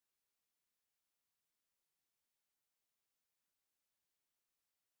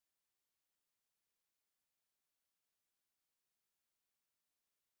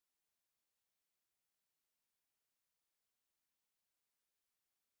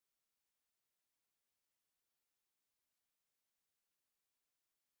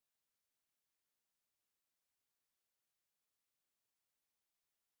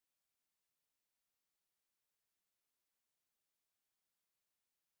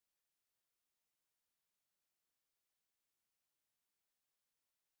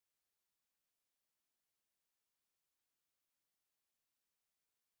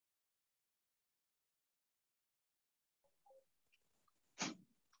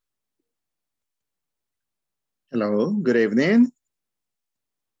Hello, good evening.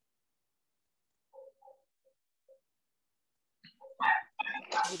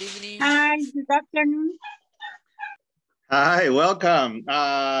 Good evening. Hi, good afternoon. Hi, welcome.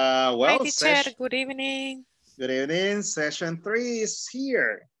 Hi, teacher. Good evening. Good evening. Session 3 is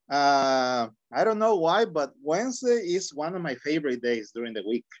here. I don't know why, but Wednesday is one of my favorite days during the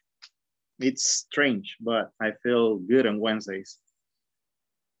week. It's strange, but I feel good on Wednesdays.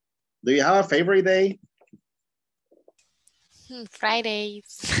 Do you have a favorite day? Fridays.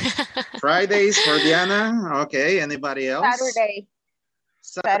 Fridays for Diana. Okay, anybody else?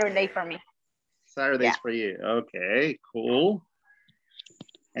 Saturday for me. Saturdays for you. Okay, cool.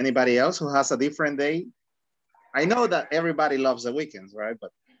 Anybody else who has a different day? I know that everybody loves the weekends, right?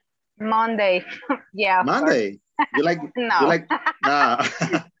 But Monday. Yeah. Monday. You like? No. You like? No.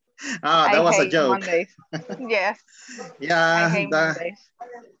 Oh, that was a joke. Mondays. Yes. Yeah. I hate Mondays.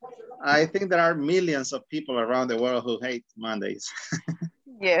 I think there are millions of people around the world who hate Mondays.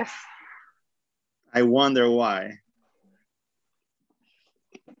 Yes. I wonder why.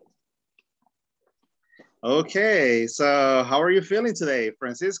 Okay, so how are you feeling today,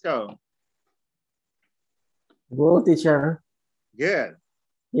 Francisco? Good, teacher. Good.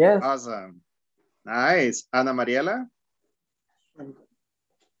 Yes. Awesome. Nice. Ana Mariela?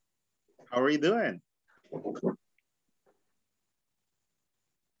 How are you doing?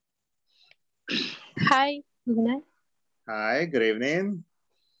 Hi, good night. Hi, good evening.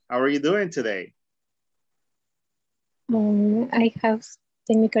 How are you doing today? I have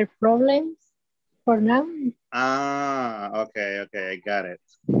technical problems for now. Ah, okay, I got it.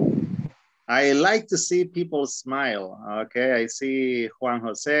 I like to see people smile. Okay, I see Juan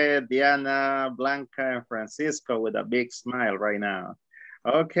Jose, Diana, Blanca, and Francisco with a big smile right now.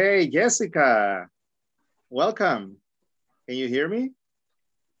 Okay, Jessica, welcome. Can you hear me?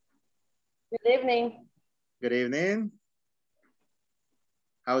 Good evening. Good evening.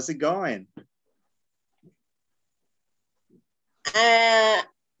 How's it going?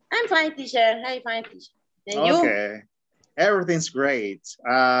 I'm fine, teacher. I'm fine, teacher. And okay. You? Everything's great.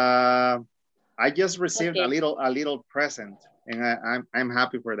 I just received a little present, and I'm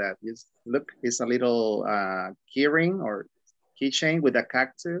happy for that. Just look, it's a little keyring or keychain with a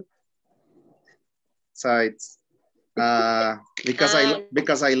cactus. So it's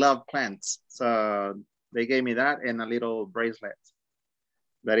because I love plants. So they gave me that and a little bracelet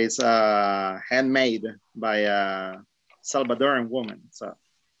that is handmade by a Salvadoran woman. So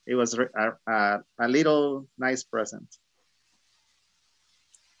it was a little nice present.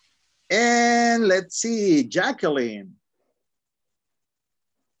 And let's see, Jacqueline.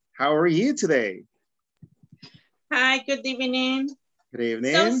 How are you today? Hi, good evening. Good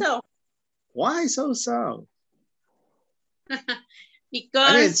evening. So. Why so?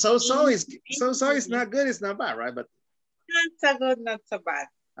 Because I mean, so is not good, it's not bad, right? But not so good, not so bad.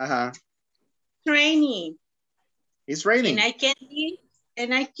 Raining. It's raining.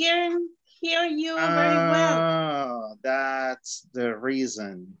 And I can hear you very well. That's the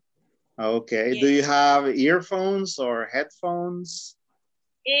reason. Okay. Yes. Do you have earphones or headphones?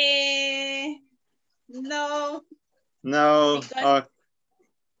 No. No.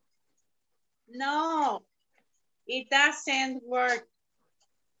 No, it doesn't work.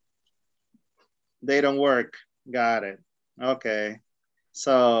 They don't work. Got it. Okay.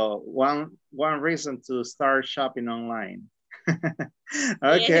 So one reason to start shopping online.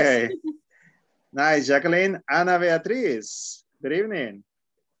 Okay. Yes. Nice, Jacqueline. Ana Beatriz. Good evening.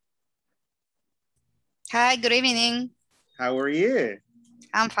 Hi, good evening. How are you?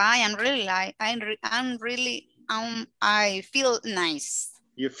 I'm fine. I feel nice.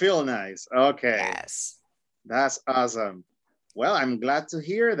 You feel nice. Okay. Yes. That's awesome. Well, I'm glad to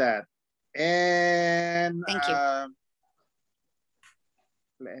hear that. And thank you.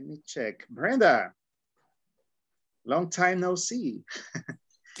 Let me check. Brenda, long time no see.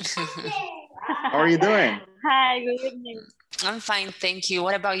 How are you doing? Hi, good evening. I'm fine, thank you.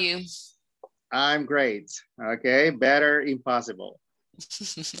 What about you? I'm great. Okay, better impossible.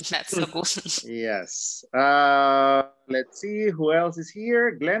 That's so good. Yes. Let's see who else is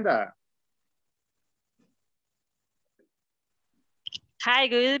here. Glenda. Hi,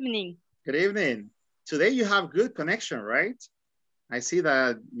 good evening. Good evening. Today you have good connection, right? I see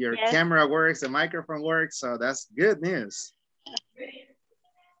that your camera works, the microphone works, so that's good news.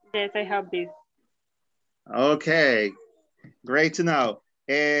 Yes, I have this. Okay, great to know.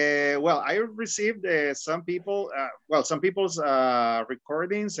 Well, I received some people's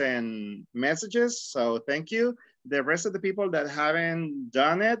recordings and messages, so thank you. The rest of the people that haven't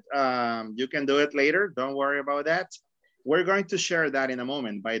done it, you can do it later. Don't worry about that. We're going to share that in a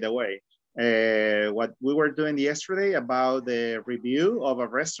moment, by the way. what we were doing yesterday about the review of a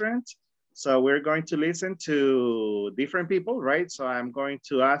restaurant. So we're going to listen to different people, right? So I'm going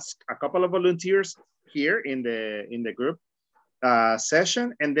to ask a couple of volunteers here in the group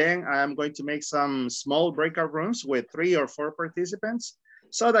session, and then I'm going to make some small breakout rooms with 3 or 4 participants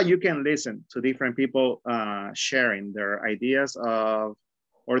so that you can listen to different people sharing their ideas of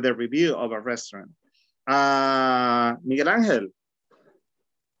or the review of a restaurant. Miguel Angel,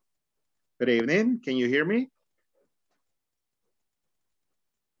 good evening. Can you hear me?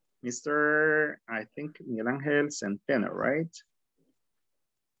 Mr. I think Miguel Angel Centeno, right?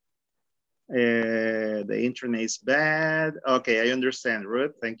 The internet is bad. Okay, I understand,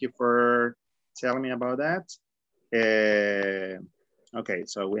 Ruth. Thank you for telling me about that. Okay,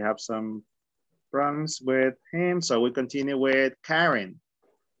 so we have some problems with him. So we continue with Karen.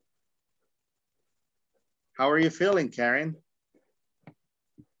 How are you feeling, Karen?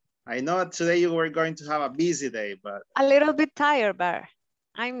 I know today you were going to have a busy day, but a little bit tired, but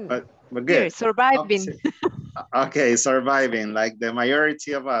I'm but good. Here, surviving. Okay, surviving like the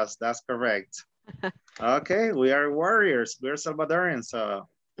majority of us. That's correct. Okay, we are warriors. We're Salvadorians, so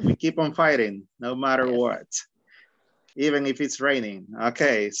we keep on fighting no matter what, even if it's raining.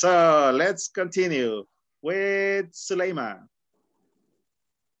 Okay, so let's continue with Suleima.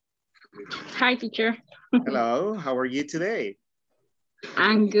 Hi, teacher. Hello, how are you today?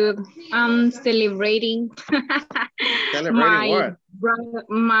 I'm good. I'm celebrating. Celebrating what?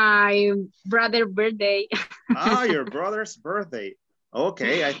 My brother's birthday. Ah, your brother's birthday.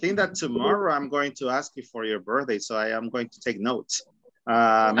 Okay, I think that tomorrow I'm going to ask you for your birthday, so I am going to take notes.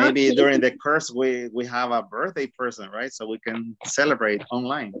 Maybe Okay. during the course we have a birthday person, right? So we can celebrate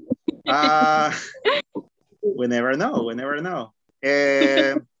online. We never know, we never know.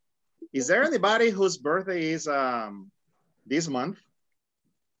 Is there anybody whose birthday is this month?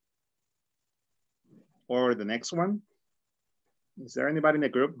 Or the next one? Is there anybody in the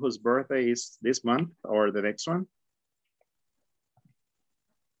group whose birthday is this month or the next one?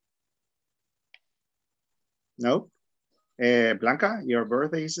 No? Blanca, your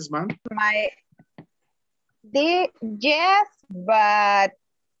birthday is this month? Yes, but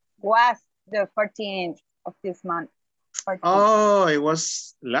was the 14th of this month. 14th. Oh, it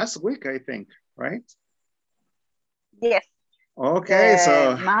was last week, I think, right? Yes. Okay,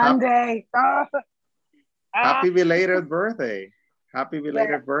 so Monday. happy belated birthday. Happy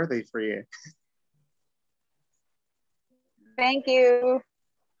belated birthday for you. Thank you.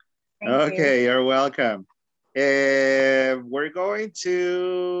 Okay, you're welcome. We're going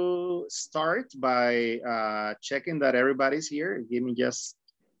to start by checking that everybody's here. Give me just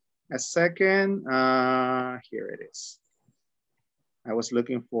a second. Here it is. I was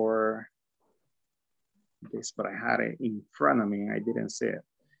looking for this, but I had it in front of me. I didn't see it.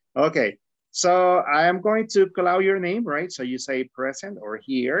 Okay, so I am going to call out your name, right? So you say present or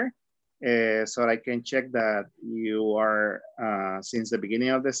here, so I can check that you are since the beginning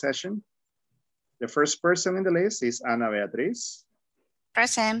of the session. The first person in the list is Ana Beatriz.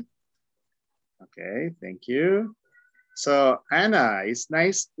 Present. Okay, thank you. So Ana, it's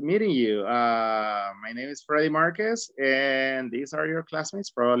nice meeting you. My name is Freddy Marquez, and these are your classmates.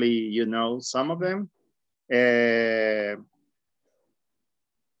 Probably you know some of them.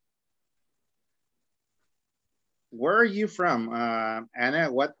 Where are you from,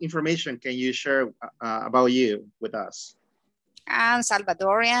 Anna? What information can you share about you with us? I'm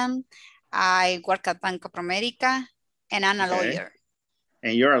Salvadorian. I work at Bank of America, and I'm a lawyer.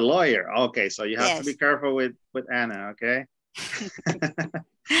 And you're a lawyer. Okay, so you have to be Yes. careful with Anna, okay?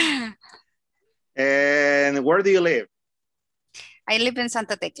 And where do you live? I live in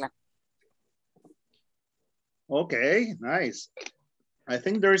Santa Tecla. Okay, nice. I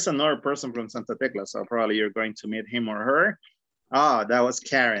think there is another person from Santa Tecla, so probably you're going to meet him or her. Oh, that was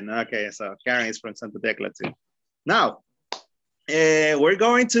Karen. Okay, so Karen is from Santa Tecla too. Now, we're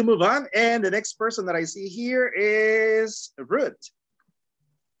going to move on, and the next person that I see here is Ruth.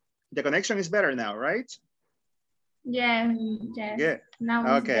 The connection is better now, right? Yes, yes. Yeah. Now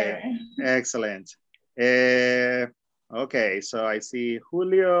it's Okay, better. excellent. Okay, so I see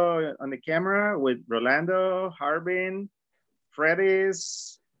Julio on the camera with Rolando, Harbin,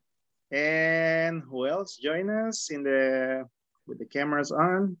 Freddy's, and who else join us with the cameras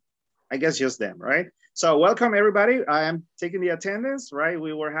on? I guess just them, right? So welcome everybody. I am taking the attendance, right?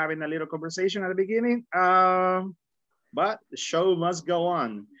 We were having a little conversation at the beginning, but the show must go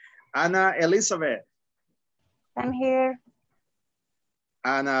on. Ana Elizabeth. I'm here.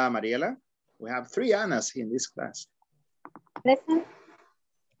 Ana Mariela. We have 3 Annas in this class. Listen.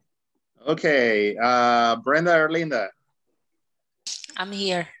 Okay, Brenda Erlinda. I'm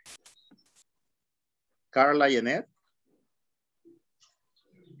here. Carla Yanet.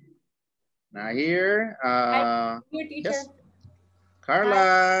 Not here. Yes.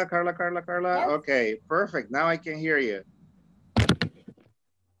 Carla. Yes. Okay, perfect. Now I can hear you.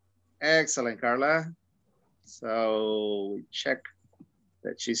 Excellent, Carla. So we check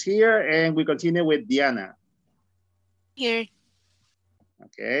that she's here and we continue with Diana. Here.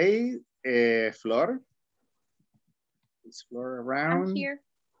 Okay, Flor. Is Flor around? I'm here.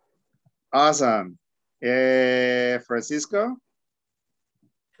 Awesome. Francisco.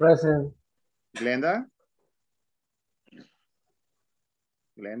 Present. Glenda.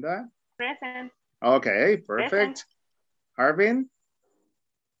 Glenda. Present. Okay, perfect. Arvin.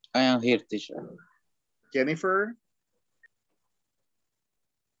 I am here, teacher. Jennifer.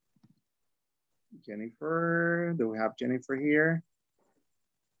 Jennifer, do we have Jennifer here?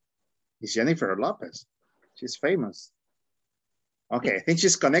 It's Jennifer Lopez. She's famous. Okay, I think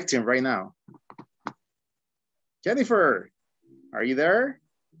she's connecting right now. Jennifer, are you there?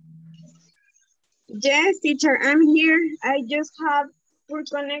 Yes, teacher, I'm here. I just have poor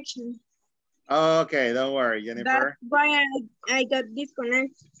connection. Okay, don't worry, Jennifer. That's why I got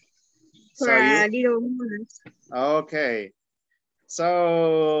disconnected for a little moment. Okay.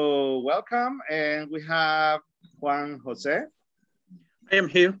 So welcome, and we have Juan Jose. I am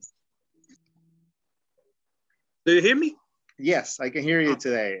here. Do you hear me? Yes, I can hear you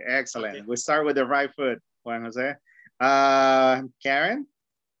today. Excellent. Okay. We start with the right foot, Juan Jose. Karen?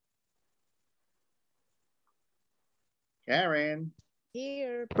 Karen?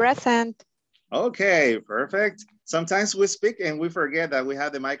 Here, present. Okay, perfect. Sometimes we speak and we forget that we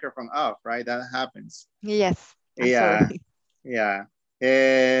have the microphone off, right? That happens. Yes. Yeah. Yeah.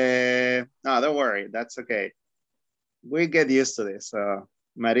 No, don't worry. That's okay. We get used to this.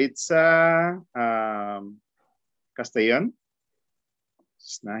 Maritza Castellon.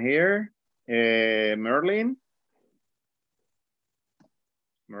 She's not here. Merlin.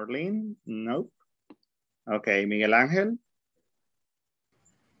 Merlin? Nope. Okay, Miguel Angel.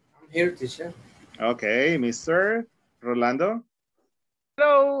 I'm here, teacher. Okay, Mr. Rolando.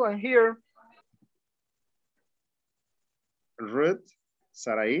 Hello, I'm here. Ruth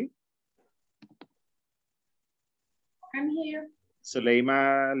Sarai. I'm here.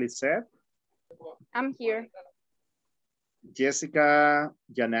 Suleima Lisette. I'm here. Jessica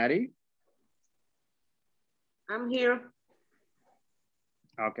Janari. I'm here.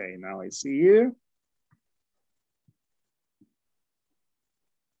 Okay, now I see you.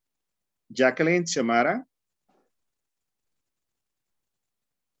 Jacqueline Chamara.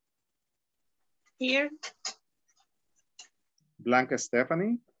 Here. Blanca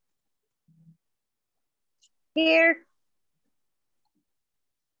Stephanie. Here.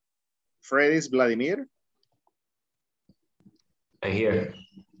 Fredis Vladimir. I'm here.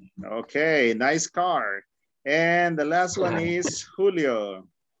 Okay, nice car. And the last one is Julio.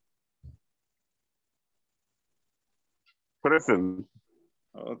 Present.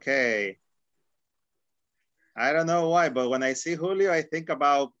 Okay. I don't know why, but when I see Julio, I think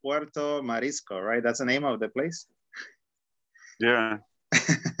about Puerto Marisco, right? That's the name of the place. Yeah.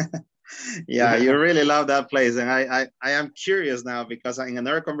 Yeah, you really love that place. And I am curious now because in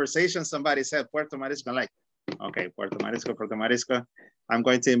another conversation, somebody said Puerto Marisco. I'm like, okay, Puerto Marisco. I'm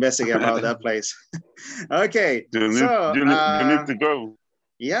going to investigate about that place. Okay, you need to go.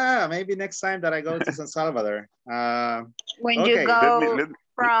 Yeah, maybe next time that I go to San Salvador. When okay. you go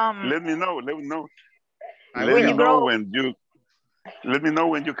let me know. Let me know. Let me know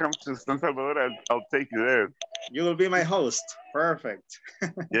when you come to San Salvador. I'll take you there. You will be my host. Perfect.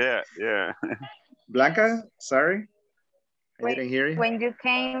 Yeah. Blanca, sorry. I didn't hear you. When you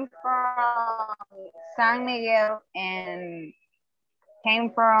came from San Miguel and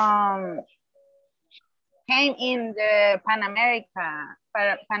came in the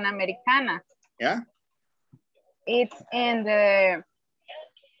Panamericana. Yeah. It's in the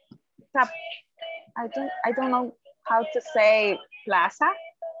I don't know how to say plaza.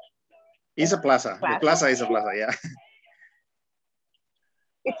 It's a plaza. The plaza is a plaza, yeah.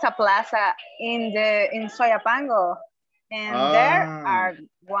 It's a plaza in Soyapango. And there are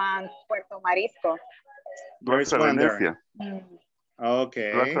one Puerto Marisco. There's one there.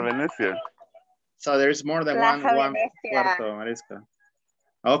 Okay. Plaza Venecia. So there's more than one Puerto Marisco.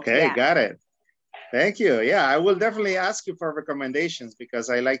 Okay, yeah. Got it. Thank you. Yeah, I will definitely ask you for recommendations because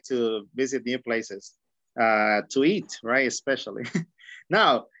I like to visit new places to eat, right? Especially.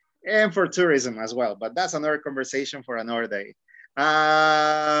 Now, and for tourism as well, but that's another conversation for another day.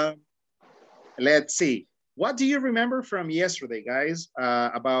 Let's see. What do you remember from yesterday, guys,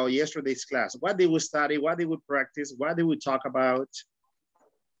 about yesterday's class? What did we study? What did we practice? What did we talk about?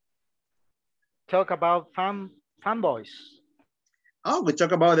 talk about fanboys. Oh, we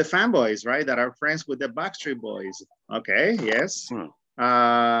talk about the fanboys, right? That are friends with the Backstreet Boys. Okay, yes.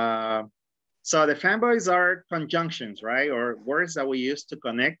 So the fanboys are conjunctions, right? Or words that we use to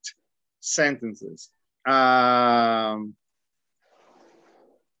connect sentences. Or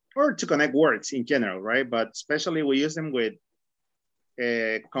to connect words in general, right? But especially we use them with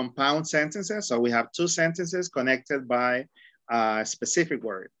compound sentences. So we have two sentences connected by a specific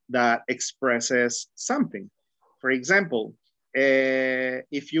word that expresses something. For example,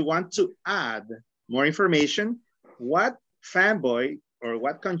 if you want to add more information, what fanboy or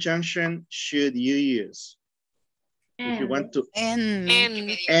what conjunction should you use? If you want to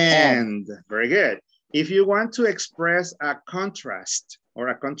and very good. If you want to express a contrast or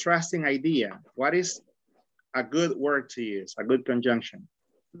a contrasting idea, what is a good word to use, a good conjunction?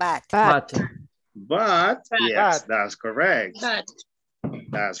 But. Yes, that's correct. But.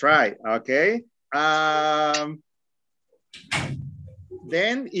 That's right. Okay.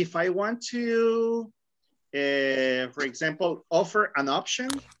 Then if I want to, for example, offer an option.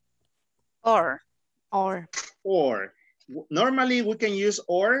 Or. Normally we can use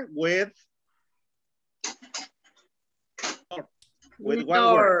or with what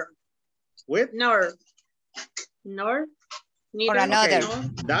word? With? Nor. Or another. Okay.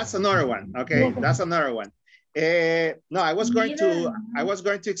 That's another one. Okay, that's another one. No, I was going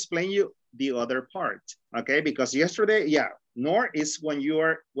to explain you the other part. Okay, because yesterday, yeah, nor is when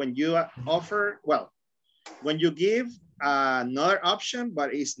you offer, well, when you give another option,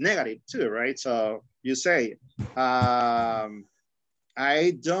 but it's negative too, right? So you say, I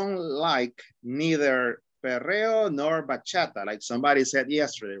don't like neither perreo nor bachata, like somebody said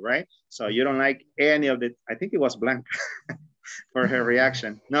yesterday, right? So you don't like any of the, I think it was Blanca for her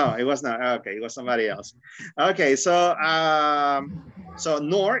reaction. No, it was not. Okay, it was somebody else. Okay, so so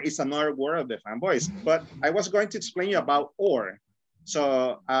nor is another word of the fanboys, but I was going to explain you about or.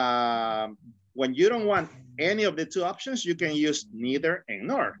 So when you don't want any of the two options, you can use neither and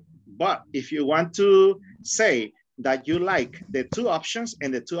nor. But if you want to say that you like the two options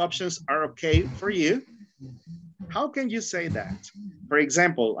and the two options are okay for you, how can you say that? For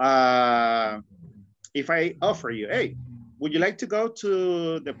example, if I offer you, hey, would you like to go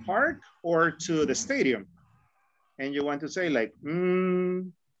to the park or to the stadium? And you want to say like,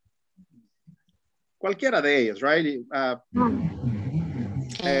 cualquiera de ellos, right?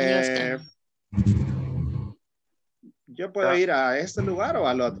 Yo puedo ir a este lugar o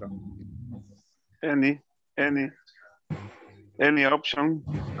al otro. Any option.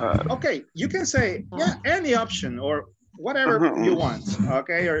 Okay, you can say, yeah, any option or whatever you want,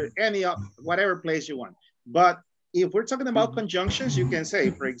 okay? Or any, whatever place you want. But if we're talking about conjunctions, you can say,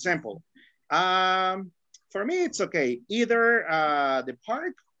 for example, for me, it's okay. Either the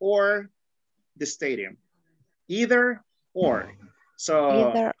park or the stadium. Either or.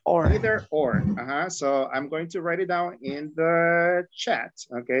 So either or. So I'm going to write it down in the chat,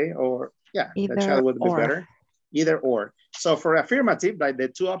 okay? Or yeah, the chat would be better. Either or. So for affirmative, like the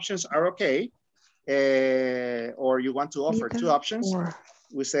two options are okay, or you want to offer two options,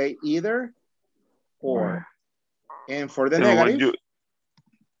 we say either or. And for the negative,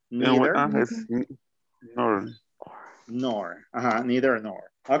 neither nor. Neither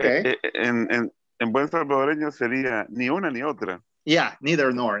nor. Okay. En buen salvadoreño sería ni una ni otra. Yeah,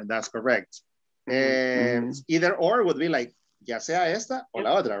 neither nor, that's correct. Either or would be like, ya sea esta o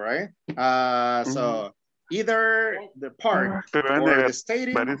la otra, right? So either the park or the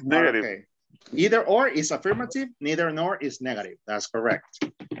stadium. But it's negative. Okay. Either or is affirmative, neither nor is negative. That's correct.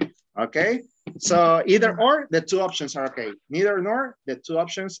 Okay. So either or, the two options are okay. Neither nor, the two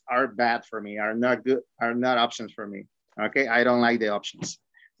options are bad for me, are not good, are not options for me. Okay. I don't like the options.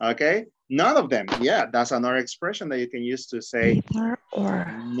 Okay. None of them. Yeah. That's another expression that you can use to say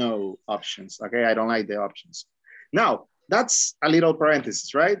no options. Okay. I don't like the options. Now, that's a little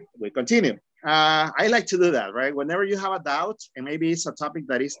parenthesis, right? We continue. I like to do that, right? Whenever you have a doubt, and maybe it's a topic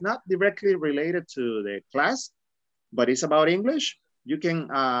that is not directly related to the class, but it's about English, you can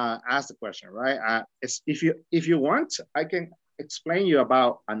ask the question, right? If you want, I can explain you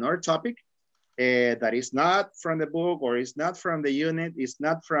about another topic that is not from the book or is not from the unit, is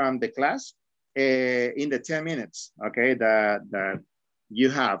not from the class in the 10 minutes, okay, that you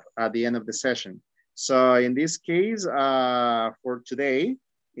have at the end of the session. So in this case, for today,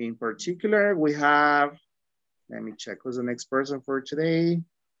 in particular, we have, let me check who's the next person for today.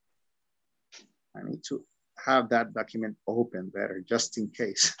 I need to have that document open better, just in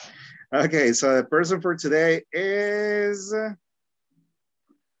case. Okay, so the person for today is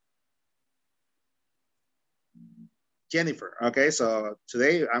Jennifer. Okay, so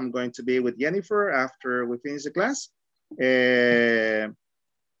today I'm going to be with Jennifer after we finish the class.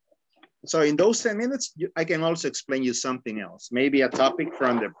 So in those 10 minutes, I can also explain you something else. Maybe a topic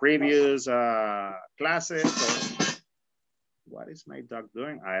from the previous classes. Or what is my dog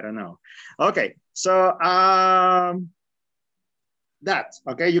doing? I don't know. Okay, so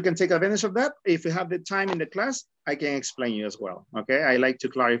okay, you can take advantage of that. If you have the time in the class, I can explain you as well. Okay, I like to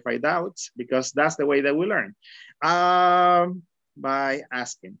clarify doubts because that's the way that we learn. By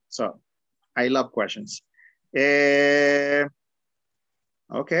asking. So I love questions.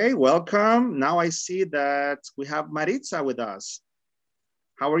 Okay, welcome. Now I see that we have Maritza with us.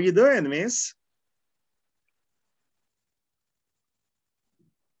 How are you doing, miss?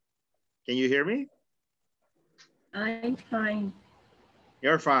 Can you hear me? I'm fine.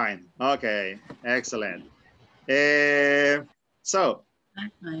 You're fine. Okay, excellent. So,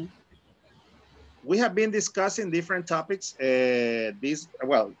 we have been discussing different topics since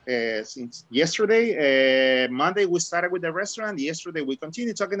yesterday. Monday, we started with the restaurant. Yesterday, we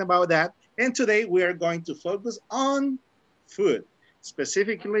continued talking about that. And today, we are going to focus on food,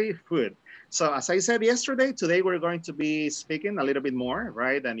 specifically food. So as I said yesterday, today, we're going to be speaking a little bit more,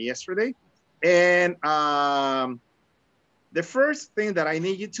 right, than yesterday. And the first thing that I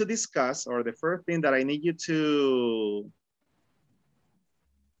need you to discuss, or the first thing that I need you to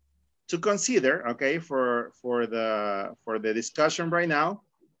consider, okay, for the discussion right now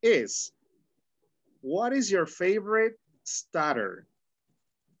is, what is your favorite starter?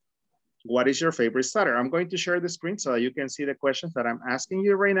 What is your favorite starter? I'm going to share the screen so that you can see the questions that I'm asking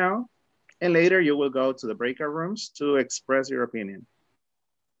you right now. And later you will go to the breakout rooms to express your opinion.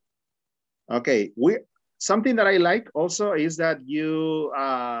 Okay, something that I like also is that you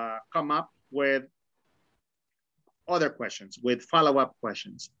come up with other questions, with follow-up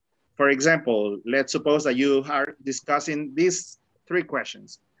questions. For example, let's suppose that you are discussing these 3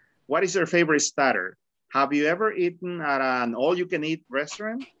 questions. What is your favorite starter? Have you ever eaten at an all-you-can-eat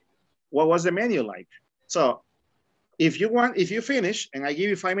restaurant? What was the menu like? So if you finish and I give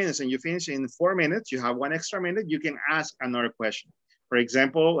you 5 minutes and you finish in 4 minutes, you have 1 extra minute, you can ask another question. For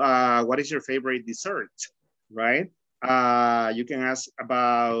example, what is your favorite dessert, right? You can ask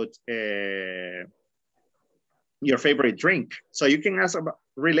about your favorite drink. So you can ask about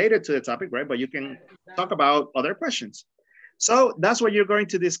related to the topic, right? But you can talk about other questions. So that's what you're going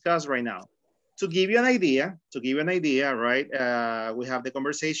to discuss right now. To give you an idea, right? We have the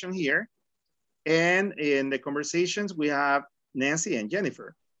conversation here. And in the conversations, we have Nancy and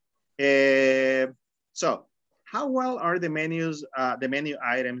Jennifer. So how well are the menu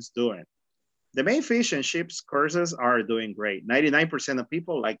items doing? The main fish and chips courses are doing great. 99% of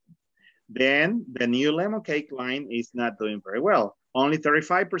people like them. Then the new lemon cake line is not doing very well. Only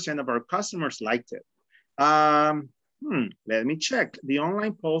 35% of our customers liked it. Let me check the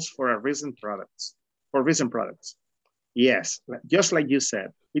online polls for recent products. Yes, just like you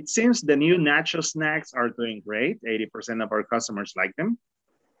said, it seems the new nacho snacks are doing great. 80% of our customers like them.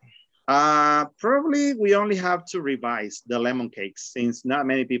 Probably we only have to revise the lemon cakes since not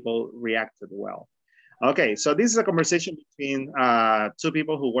many people reacted well. Okay, so this is a conversation between 2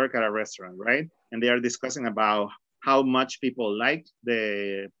 people who work at a restaurant, right? And they are discussing about how much people like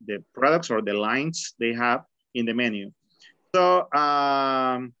the products or the lines they have in the menu. So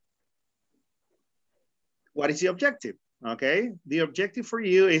what is the objective? Okay, the objective for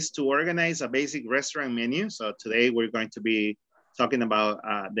you is to organize a basic restaurant menu. So today we're going to be talking about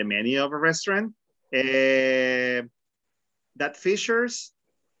the menu of a restaurant that features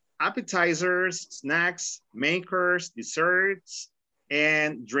appetizers, snacks, main course, desserts,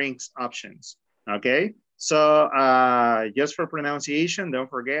 and drinks options, okay? So just for pronunciation, don't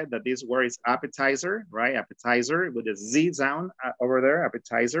forget that this word is appetizer, right? Appetizer with a Z sound over there,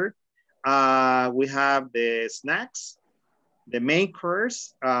 appetizer. We have the snacks, the main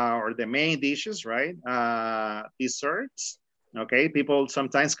course or the main dishes, right? Desserts, okay? People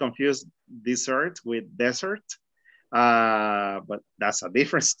sometimes confuse dessert with dessert. But that's a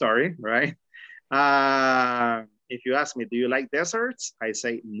different story, right? If you ask me, do you like desserts? I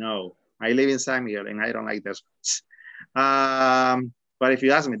say no. I live in San Miguel and I don't like desserts. But if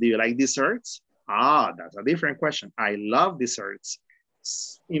you ask me, do you like desserts? That's a different question. I love desserts.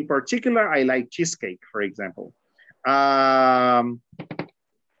 In particular, I like cheesecake, for example. So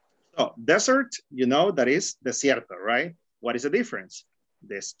dessert, you know, that is desierto, right? What is the difference?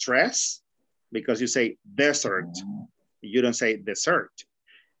 The stress, because you say dessert, you don't say dessert.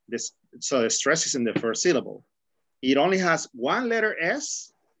 So the stress is in the first syllable. It only has 1 letter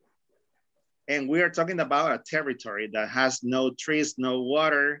S, and we are talking about a territory that has no trees, no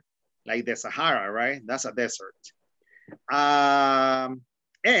water, like the Sahara, right? That's a desert.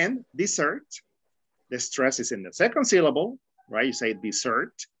 And dessert, the stress is in the second syllable, right? You say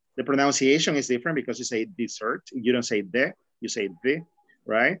dessert. The pronunciation is different because you say dessert. You don't say the, you say the,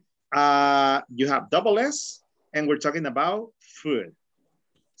 right? You have double S, and we're talking about food.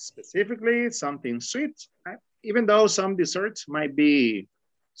 Specifically, something sweet, right? Even though some desserts might be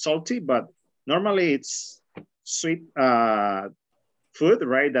salty, but normally it's sweet food,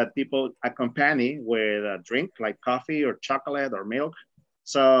 right? That people accompany with a drink like coffee or chocolate or milk.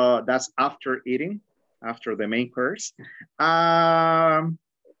 So that's after eating, after the main course.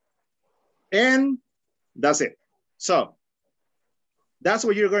 And that's it. So that's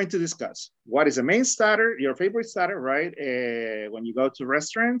what you're going to discuss. What is the main starter, your favorite starter, right? When you go to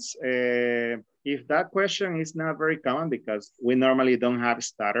restaurants, if that question is not very common because we normally don't have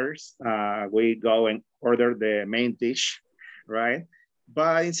starters, we go and order the main dish, right?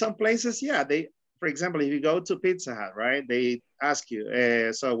 But in some places, yeah, for example, if you go to Pizza Hut, right? They ask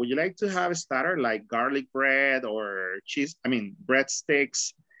you, so would you like to have a starter like garlic bread or cheese,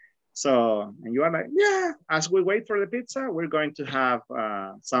 breadsticks? So, and you are like, yeah, as we wait for the pizza, we're going to have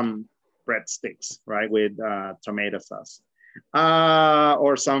some breadsticks, right? With tomato sauce.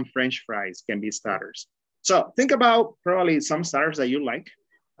 Or some French fries can be starters. So think about probably some starters that you like.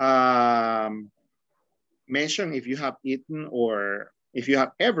 Mention if you have eaten or if you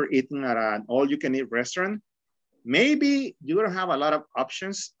have ever eaten at an all-you-can-eat restaurant. Maybe you don't have a lot of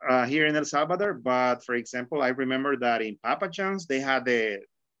options here in El Salvador, but for example, I remember that in Papa John's, they had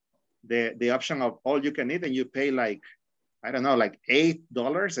the option of all you can eat, and you pay like, I don't know, like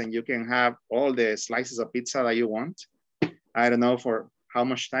 $8, and you can have all the slices of pizza that you want. I don't know for how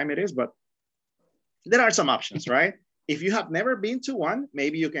much time it is, but there are some options, right? If you have never been to one,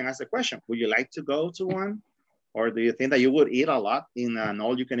 maybe you can ask the question, would you like to go to one? Or do you think that you would eat a lot in an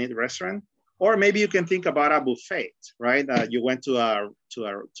all-you-can-eat restaurant? Or maybe you can think about a buffet, right? You went to a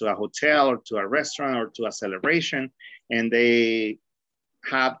hotel or to a restaurant or to a celebration, and they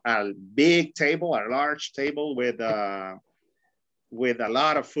have a big table, a large table with a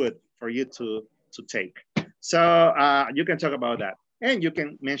lot of food for you to take. So you can talk about that. And you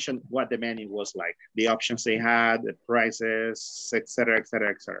can mention what the menu was like, the options they had, the prices, et cetera, et cetera,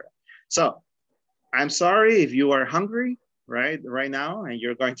 et cetera. So I'm sorry if you are hungry, right now, and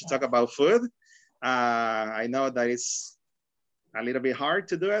you're going to talk about food. I know that it's a little bit hard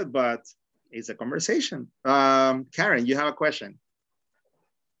to do it, but it's a conversation. Karen, you have a question.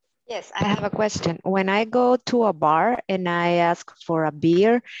 Yes, I have a question. When I go to a bar and I ask for a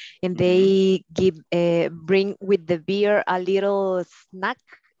beer and they bring with the beer a little snack,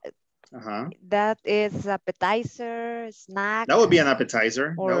 that is appetizer, snack? That would be an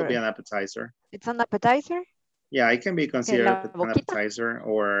appetizer. Or that would be an appetizer. It's an appetizer? Yeah, it can be considered an appetizer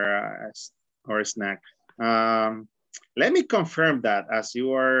or a snack. Let me confirm that as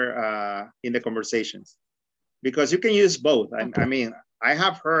you are in the conversations, because you can use both. I mean, I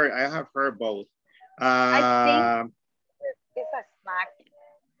have heard both. I think it's a snack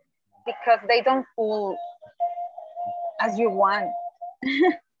because they don't pull as you want.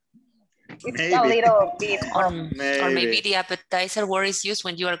 It's maybe a little bit. Or maybe the appetizer word is used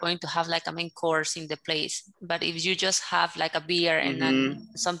when you are going to have like a main course in the place. But if you just have like a beer and then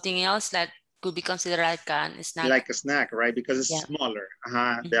something else, that could be considered like a snack. Like a snack, right? Because it's smaller.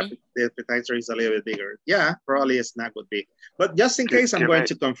 The appetizer is a little bit bigger. Yeah, probably a snack would be. But just in case, I'm going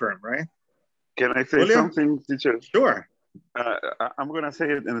to confirm, right? Can I say something, teacher? Sure. I'm going to say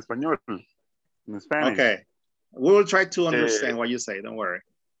it in Espanol, in Spanish. Okay. We will try to understand what you say. Don't worry.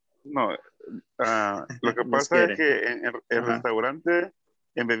 No, lo que pasa es que en el restaurante,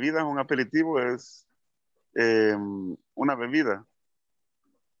 en bebidas, un aperitivo es una bebida.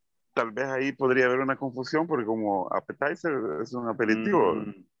 Tal vez ahí podría haber una confusión porque como appetizer es un aperitivo,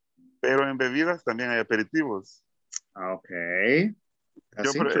 pero en bebidas también hay aperitivos. Okay.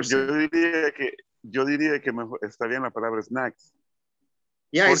 Yo diría que mejor, está bien la palabra snacks.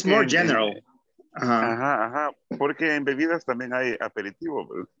 Yeah, it's more general. Porque en bebidas también hay aperitivos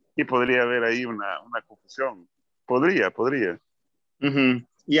y podría haber ahí una confusión. Podría.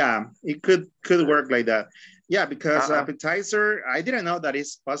 Yeah, it could work like that. Yeah, because appetizer, I didn't know that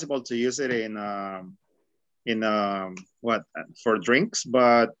it's possible to use it in what for drinks,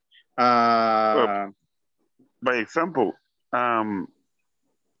 but well, by example,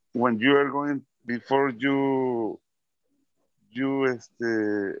 when you are going before you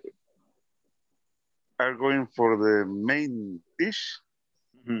are going for the main dish,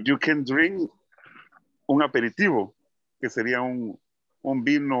 you can drink un aperitivo, que sería un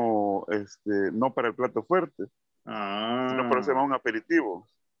vino, no para el plato fuerte, sino para hacer un aperitivo.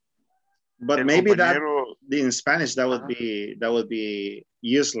 But maybe that in Spanish that would be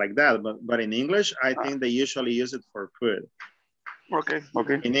used like that, but in English I think they usually use it for food. Okay.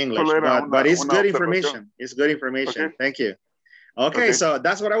 In English, but it's good information. It's good information. Okay. Thank you. Okay, so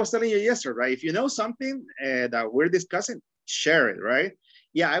that's what I was telling you yesterday, right? If you know something that we're discussing, share it, right?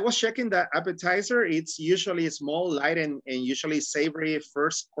 Yeah, I was checking that appetizer. It's usually small, light, and usually savory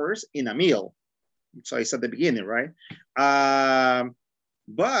first course in a meal. So it's at the beginning, right?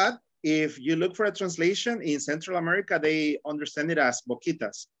 But if you look for a translation in Central America, they understand it as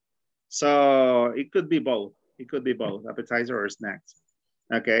boquitas. So it could be both. It could be both, appetizer or snacks.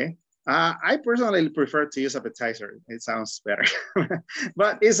 Okay. I personally prefer to use appetizer. It sounds better,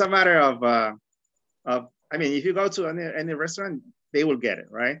 but it's a matter of, I mean, if you go to any restaurant, they will get it,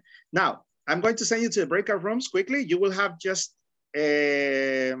 right? Now, I'm going to send you to the breakout rooms quickly. You will have just,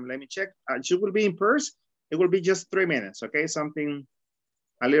 let me check. You will be in person. It will be just 3 minutes, okay? Something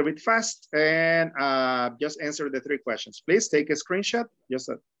a little bit fast, and just answer the 3 questions. Please take a screenshot,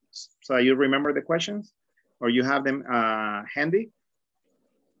 just so you remember the questions, or you have them handy.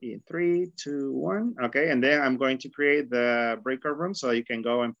 In 3, 2, 1. Okay, and then I'm going to create the breakout room so you can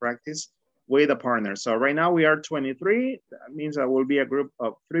go and practice with a partner. So right now we are 23. That means I will be a group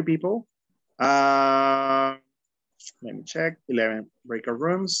of 3 people. Let me check. 11 breakout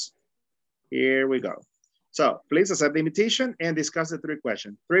rooms. Here we go. So please accept the invitation and discuss the 3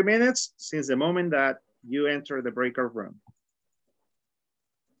 questions. 3 minutes since the moment that you enter the breakout room.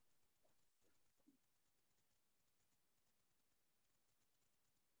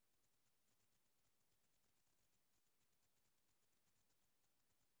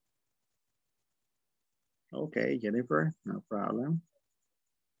 Okay, Jennifer, no problem.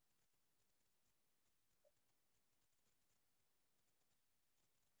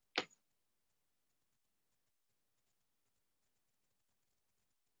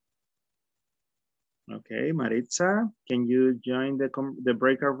 Okay, Maritza, can you join the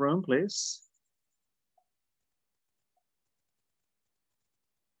breakout room, please?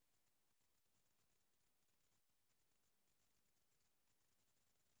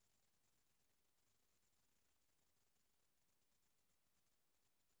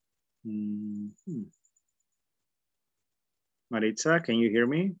 Maritza, can you hear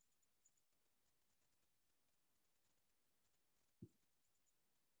me?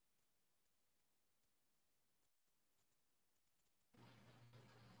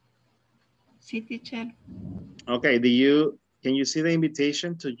 Sí, teacher. Okay, can you see the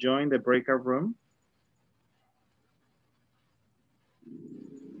invitation to join the breakout room?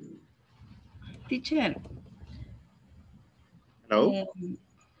 Teacher. Hello?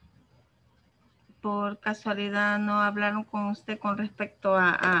 Por casualidad no hablaron con usted con respecto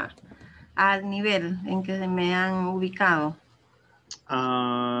al nivel en que me han ubicado.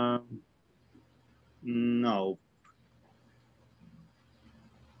 No.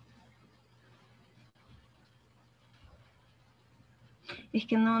 Es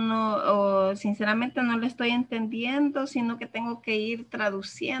que no, sinceramente no le estoy entendiendo, sino que tengo que ir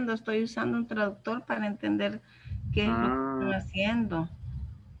traduciendo. Estoy usando un traductor para entender qué es lo que están haciendo.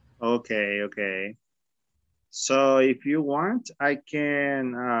 Okay, okay. So if you want, I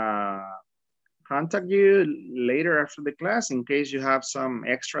can contact you later after the class in case you have some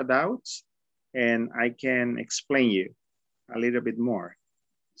extra doubts, and I can explain you a little bit more.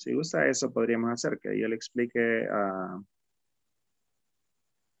 Si gusta eso, podríamos hacer que yo le explique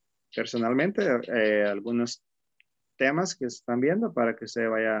personalmente algunos temas que están viendo para que usted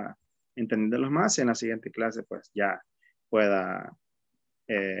vaya entendiéndolos más y en la siguiente clase pues ya pueda,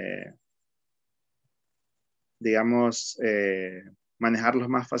 digamos, manejarlos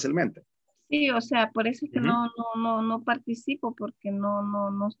más fácilmente. Sí, o sea, por eso es que no participo porque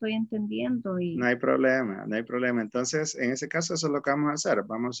no estoy entendiendo. No hay problema, no hay problema. Entonces, en ese caso, eso es lo que vamos a hacer.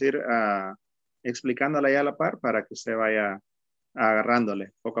 Vamos a ir explicándole ahí a la par para que usted vaya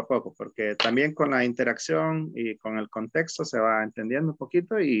agarrándole poco a poco, porque también con la interacción y con el contexto se va entendiendo un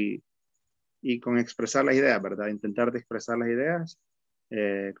poquito y con expresar las ideas, ¿verdad? Intentar de expresar las ideas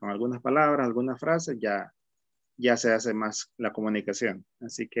con algunas palabras, algunas frases, ya se hace más la comunicación.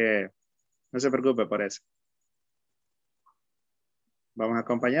 Así que no se preocupe por eso. Vamos a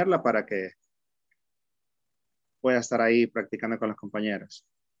acompañarla para que pueda estar ahí practicando con los compañeros.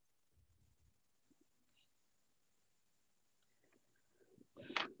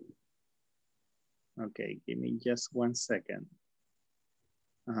 Okay, give me just 1 second.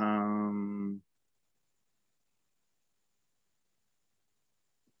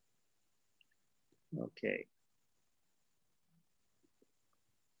 Okay.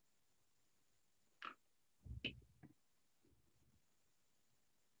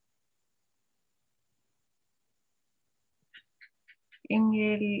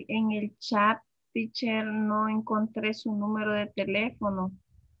 En el chat, teacher, no encontré su número de teléfono.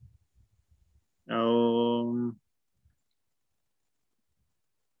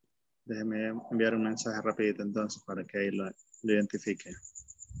 Déjeme enviar un mensaje rapidito entonces para que ahí lo identifique.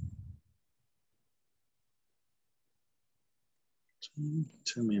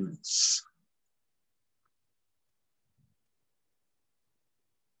 2 minutes.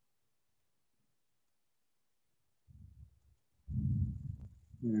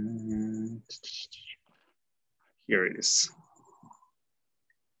 Here it is.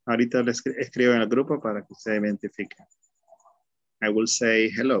 Ahorita le escribo en el grupo para que se identifique. I will say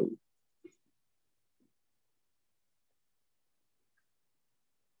hello.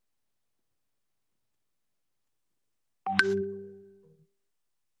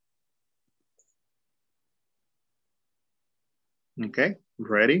 Okay,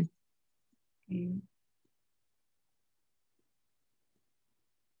 ready?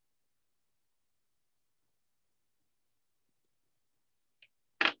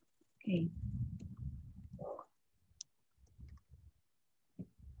 Okay.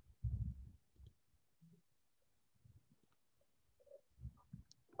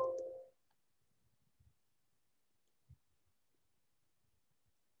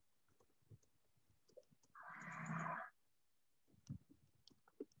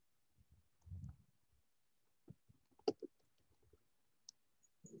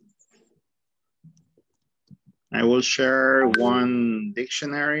 I will share one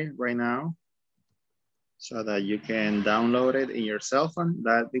dictionary right now so that you can download it in your cell phone.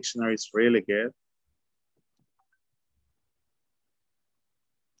 That dictionary is really good.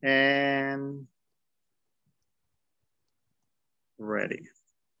 And ready.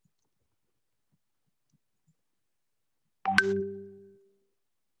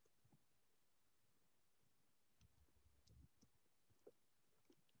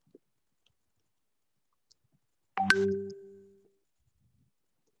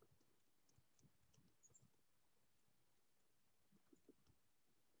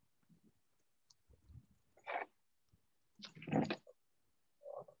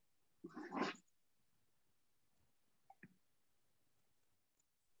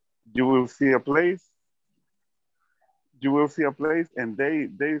 You will see a place. You will see a place, and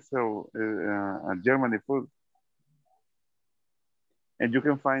they sell Germany food, and you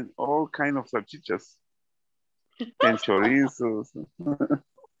can find all kind of salchichas and chorizos.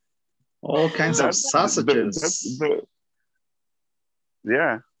 All kinds of sausages.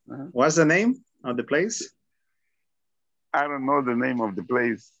 Yeah. What's the name of the place? I don't know the name of the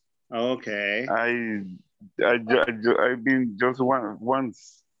place. Okay. I've been just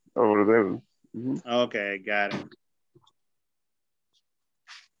once over there. Okay, got it.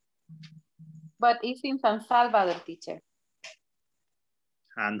 But it's in San Salvador, teacher.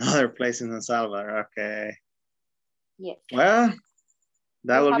 Another place in San Salvador, okay. Yes. Well,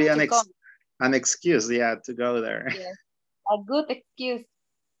 that You will be have to go. an excuse, yeah, to go there. Yes. A good excuse.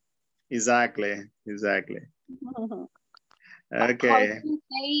 Exactly. Okay. Okay. How do you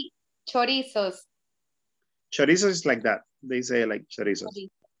say chorizos? Chorizo is like that. They say like chorizos.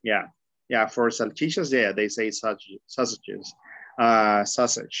 Yeah. Yeah, for salchichas, yeah, they say sausages.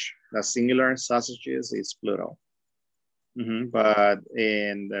 Sausage. The singular sausages is plural. But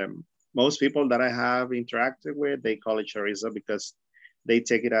in most people that I have interacted with, they call it chorizo because they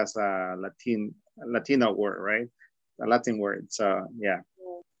take it as a Latino word, right? A Latin word. So yeah,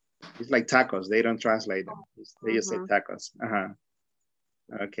 it's like tacos. They don't translate them. They just say tacos.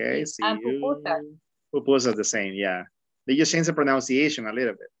 Okay, Yes. see And you. pupusas. Pupusas the same, yeah. They just change the pronunciation a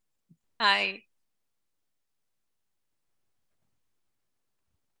little bit. Hi.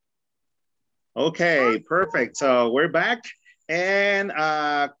 Okay, perfect. So we're back. And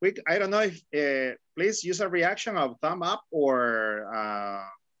quick, I don't know if, please use a reaction of thumb up or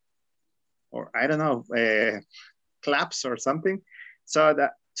I don't know, claps or something. So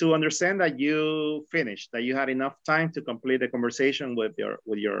that to understand that you finished, that you had enough time to complete the conversation with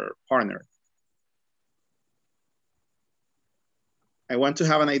your partner. I want to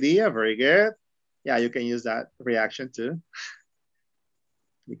have an idea, very good. Yeah, you can use that reaction too.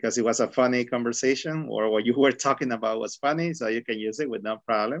 Because it was a funny conversation or what you were talking about was funny, so you can use it with no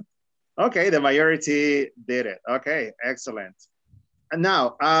problem. Okay, the majority did it. Okay, excellent. And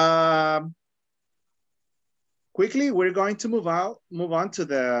now, quickly, we're going to move on to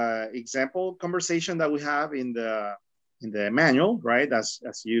the example conversation that we have in the manual, right? As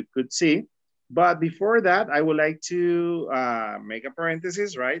you could see. But before that, I would like to make a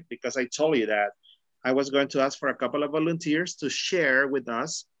parenthesis, right? Because I told you that I was going to ask for a couple of volunteers to share with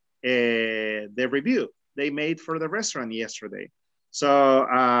us the review they made for the restaurant yesterday. So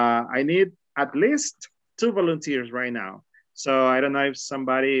I need at least 2 volunteers right now. So I don't know if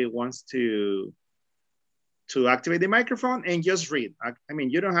somebody wants to activate the microphone and just read. I mean,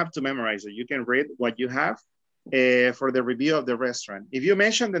 you don't have to memorize it. You can read what you have for the review of the restaurant. If you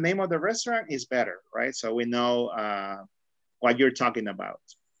mention the name of the restaurant, it's better, right? So we know what you're talking about.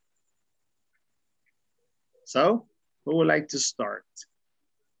 So who would like to start?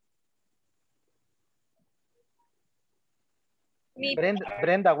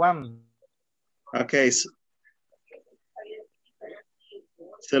 Brenda one. Okay. So,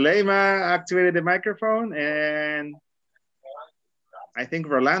 Suleima activated the microphone, and I think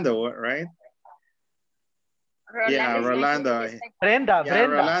Rolando, right? Yeah, Rolando. Brenda.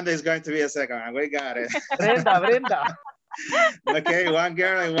 Rolando is going to be a second one. We got it. Brenda. Okay, one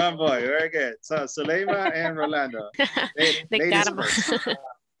girl and one boy. Very good. So Suleima and Rolando. Ladies first.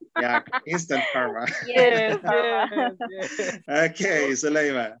 Yeah, instant karma. Yes. Okay,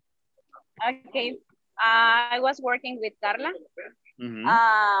 Suleima. Okay. I was working with Carla. Mm-hmm.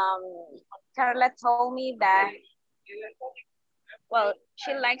 Carla told me that, well,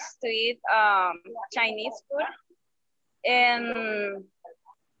 she likes to eat Chinese food, and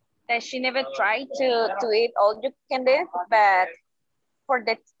that she never tried to eat all you can eat, but for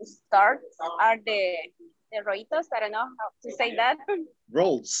the start are the rollitos. I don't know how to say that.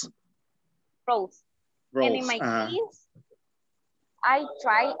 Rolls. And in my case, I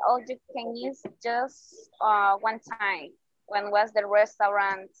tried all you can eat just one time. When was the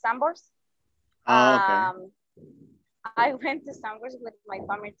restaurant Sambors? Oh, okay. I went to Sambors with my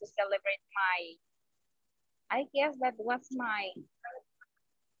family to celebrate I guess that was my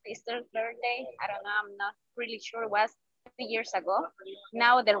sister's birthday. I don't know, I'm not really sure. It was 2 years ago.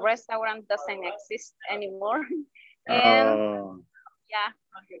 Now the restaurant doesn't exist anymore. And yeah,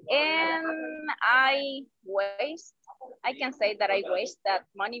 and I can say that I waste that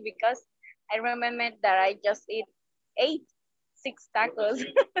money because I remember that I just ate 6 tacos.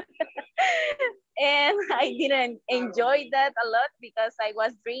 And I didn't enjoy that a lot because I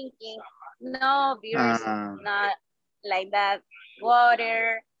was drinking no beers, not like that,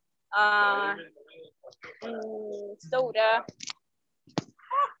 water, soda,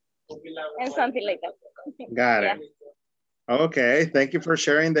 and something like that. Got it. Okay, thank you for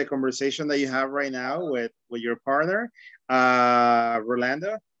sharing the conversation that you have right now with your partner.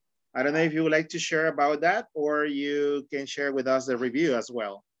 Rolando, I don't know if you would like to share about that, or you can share with us the review as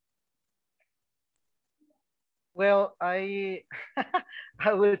well. Well, I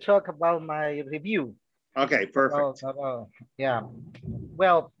will talk about my review. Okay, perfect. Yeah.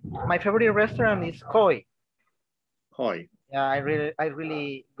 Well, my favorite restaurant is Koi. Koi. Yeah, I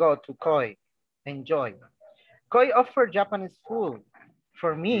really go to Koi. Enjoy. Koi offer Japanese food.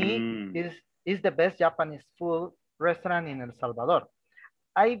 For me, is the best Japanese food restaurant in El Salvador.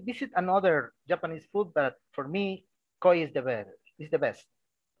 I visit another Japanese food, but for me, Koi is the best.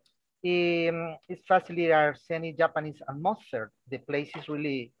 It's facilitates any Japanese atmosphere. The place is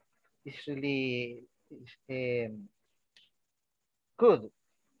really good.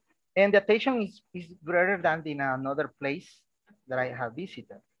 And the attention is greater than in another place that I have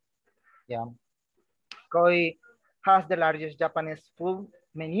visited. Yeah. Koi has the largest Japanese food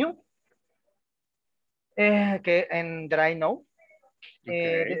menu. Okay, and that I know.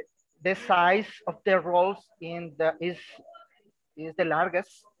 Okay. The size of the rolls is the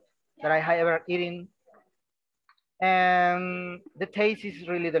largest that I have ever eaten. And the taste is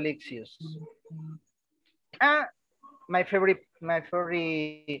really delicious. My favorite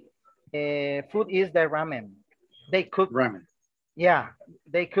food is the ramen. They cook ramen. Yeah,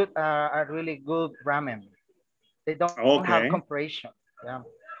 they cook a really good ramen. They don't have comparison. Yeah,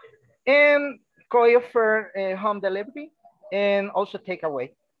 and Koi offer home delivery and also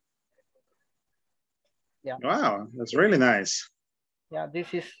takeaway. Yeah. Wow, that's really nice. Yeah,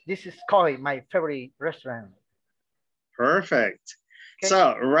 this is Koi, my favorite restaurant. Perfect. Okay.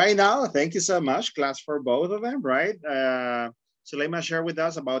 So right now, thank you so much, class, for both of them, right? Suleima shared with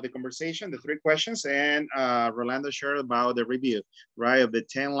us about the conversation, the 3 questions, and Rolando shared about the review, right, of the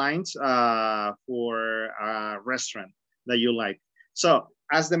 10 lines for a restaurant that you like. So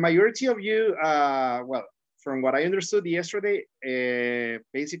as the majority of you, well, from what I understood yesterday,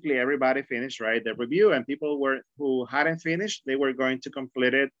 basically everybody finished, right, the review, and people who hadn't finished, they were going to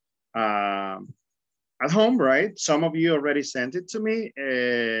complete it at home, right? Some of you already sent it to me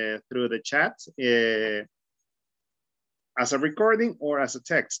through the chat as a recording or as a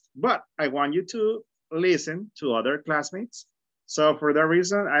text, but I want you to listen to other classmates. So for that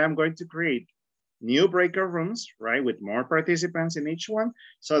reason, I am going to create new breakout rooms, right, with more participants in each one,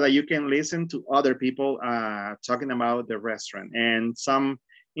 so that you can listen to other people talking about the restaurant and some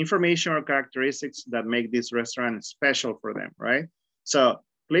information or characteristics that make this restaurant special for them, right? So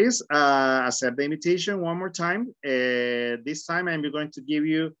please accept the invitation one more time. This time I'm going to give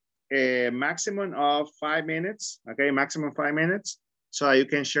you a maximum of 5 minutes, okay, maximum 5 minutes, so you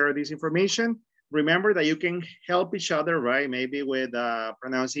can share this information. Remember that you can help each other, right? Maybe with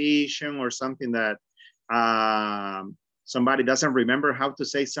pronunciation or something that somebody doesn't remember how to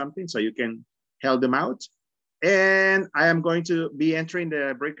say something, so you can help them out. And I am going to be entering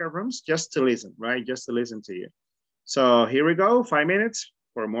the breakout rooms just to listen, right? Just to listen to you. So here we go, 5 minutes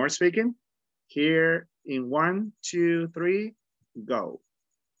for more speaking. Here in 1, 2, 3, go.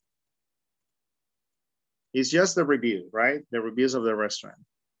 It's just the review, right? The reviews of the restaurant.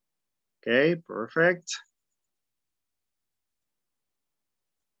 Okay, perfect.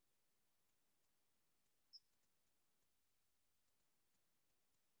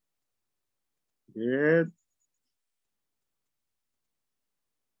 Good.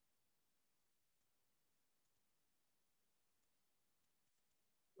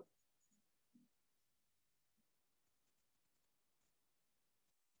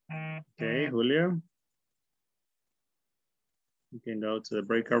 Okay, Julio. You can go to the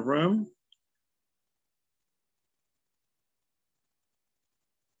breakout room.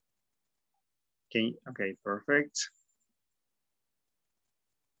 Okay, perfect.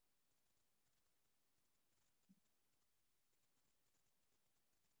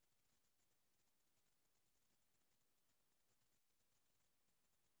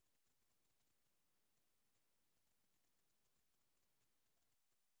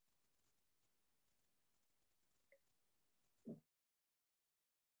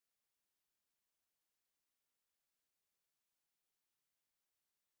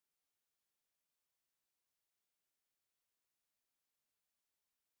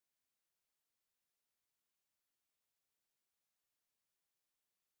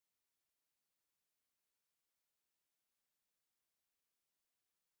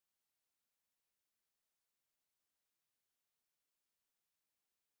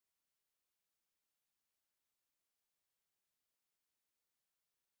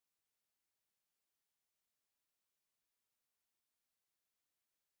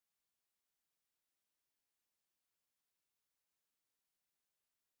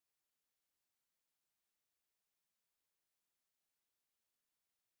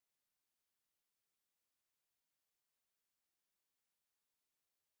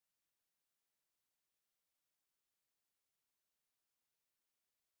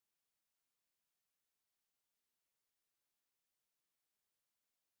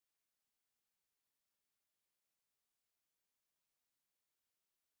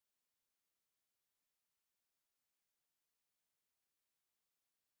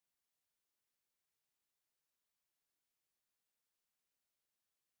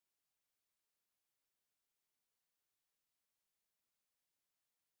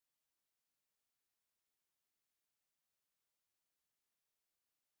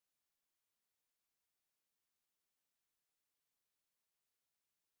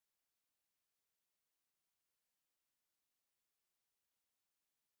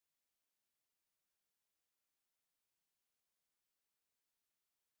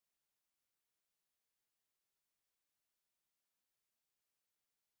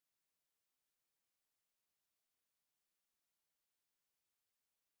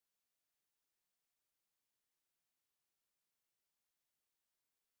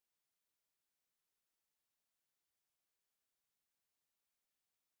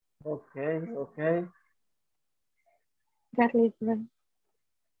 Okay.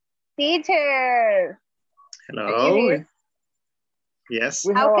 Teacher. Hello. Yes.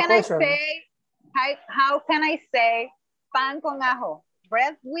 How can I say pan con ajo?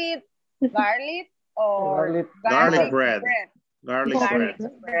 Bread with garlic or garlic bread. Garlic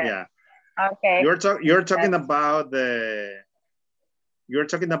bread. Yeah. Okay. You're talking about the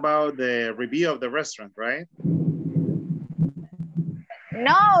review of the restaurant, right?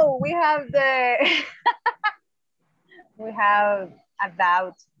 No, we have we have a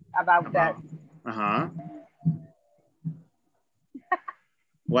doubt about that.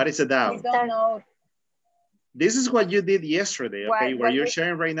 What is a doubt? We don't know. This is what you did yesterday, okay? What you're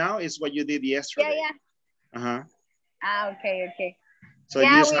sharing right now is what you to yesterday. Yeah. Okay. So you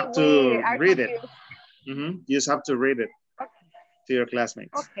just have to read it. You just have to read it to your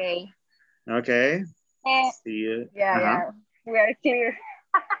classmates. Okay. Okay. See you. Yeah. We are clear.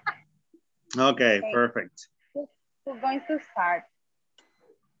 Okay, perfect. Who's going to start?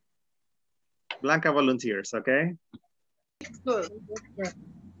 Blanca volunteers, okay? Good.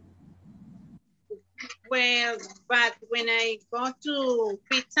 Well, but when I go to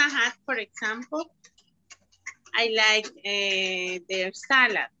Pizza Hut, for example, I like their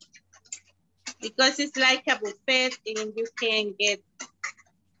salad because it's like a buffet and you can get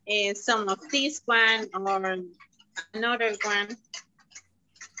some of this one or another one.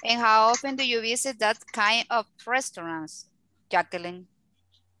 And how often do you visit that kind of restaurants, Jacqueline?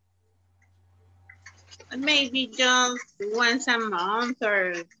 Maybe just once a month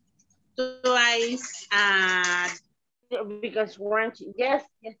or twice. Because once, yes.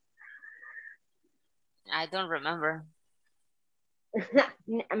 I don't remember.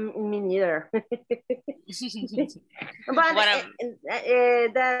 Me neither. But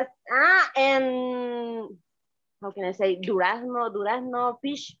and how can I say durazno,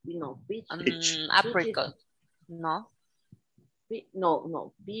 peach, peach. Apricot, no.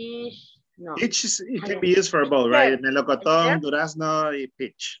 No, peach. No. Peach it can be used for both, right? Melocotón, durazno, y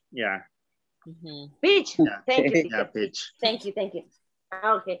peach. Yeah. Peach. Yeah. Thank you. Yeah, peach. Thank you.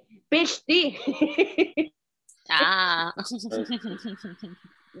 Okay. Peach tea.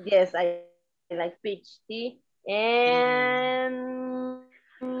 Yes, I like peach tea. And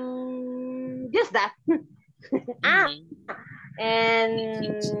just that.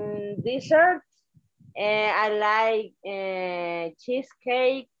 And dessert. I like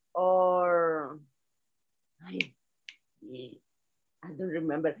cheesecake or I don't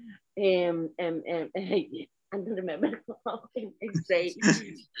remember. I don't remember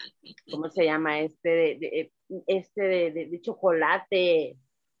cómo se llama este de chocolate.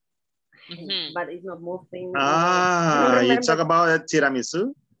 But it's not moving. You talk about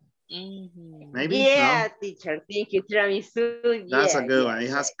tiramisu? Maybe? Yeah, no? teacher. Thank you. Tiramisu. That's a good one.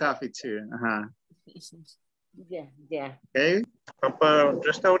 It has coffee too. Yeah. Okay. Papa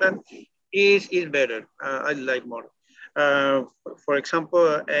restaurant is better. I like more. For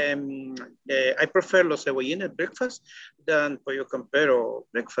example, I prefer los cebollines breakfast than pollo campero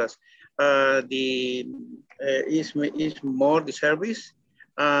breakfast. Is more the service,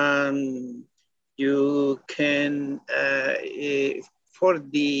 and you can for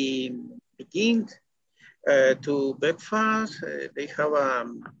the begin to breakfast. They have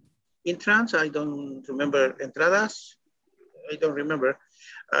entrance. I don't remember entradas. I don't remember.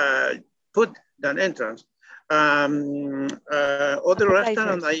 Put an entrance. Other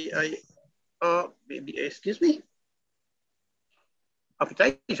restaurant, excuse me?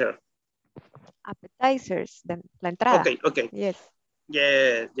 Appetizer. Appetizers, la entrada. Okay. Yes.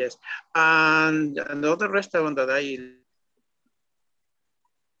 Yes. And another restaurant that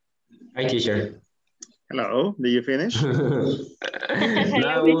Hi, teacher. Hello, did you finish?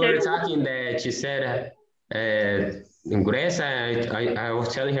 No, we were talking that she said in Greece, I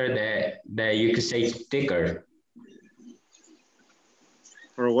was telling her that you could say sticker.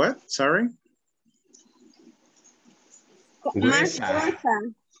 For what? Sorry? Gruesa.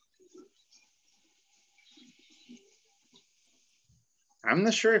 I'm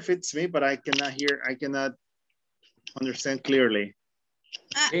not sure if it's me, but I cannot understand clearly.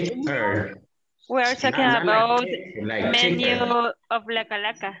 Sticker. We are talking about like menu chicken. of La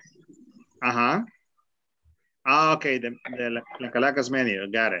Calaca. Okay, the La Calacas menu,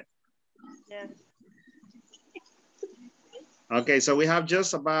 got it. Yes. Okay, so we have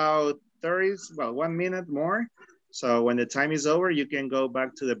just about 1 minute more. So when the time is over, you can go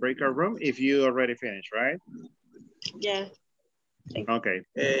back to the breakout room if you already finished, right? Yeah. Okay.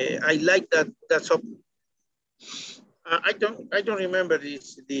 I like that soap. I don't remember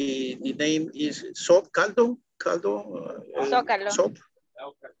this. The name is soap caldo. Soap.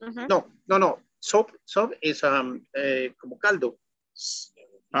 No. Soap is como caldo.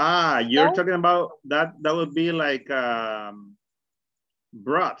 You're talking about that would be like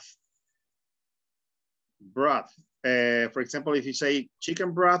broth. For example, if you say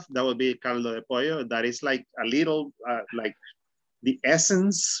chicken broth, that would be caldo de pollo. That is like a little like the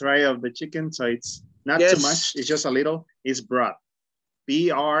essence, right, of the chicken. So it's not too much. It's just a little. It's broth.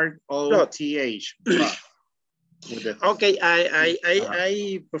 B-R-O-T-H. Broth. Okay,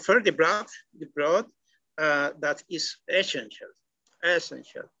 I prefer the broth. The broth that is essential.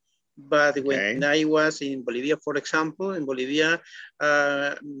 But when I was in Bolivia, for example, in Bolivia,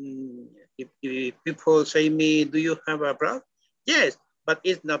 if people say me, do you have a broth? Yes, but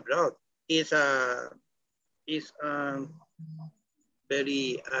it's not broth. It's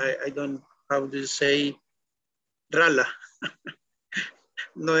very, I don't, how to say, rala.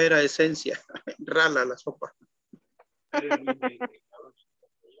 No era esencia, rala la sopa.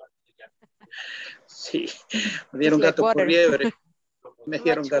 Sí, me dieron gato por liebre. Me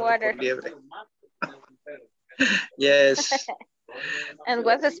dieron gato por liebre. Yes. And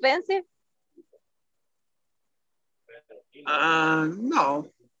was expensive? No,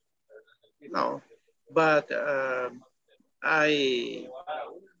 no. But I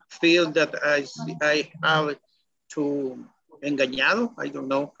feel that I have to engañado. I don't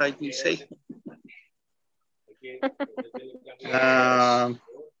know how you say. I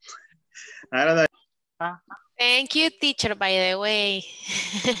don't know. Thank you, teacher, by the way.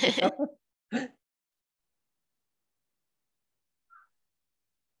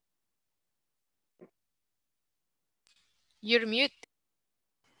 You're mute.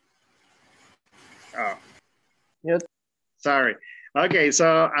 Oh. Yep. Sorry. Okay,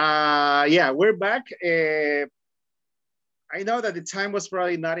 so yeah, we're back. I know that the time was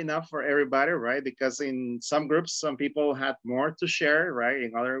probably not enough for everybody, right? Because in some groups, some people had more to share, right?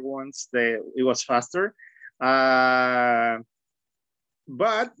 In other ones, it was faster. But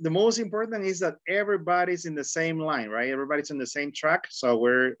the most important is that everybody's in the same line, right? Everybody's on the same track. So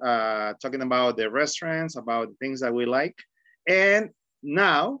we're talking about the restaurants, about the things that we like. And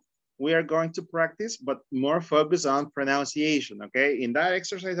now we are going to practice, but more focus on pronunciation, okay? In that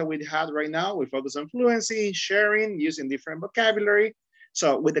exercise that we had right now, we focus on fluency, sharing, using different vocabulary.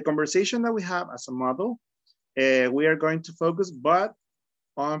 So with the conversation that we have as a model, we are going to focus, but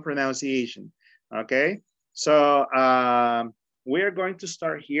on pronunciation, okay? So we are going to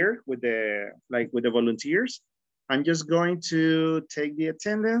start here with the volunteers. I'm just going to take the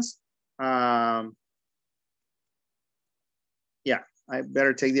attendance. Yeah, I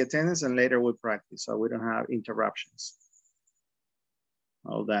better take the attendance and later we'll practice so we don't have interruptions.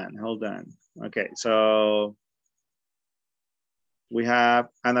 Hold on. Okay, so we have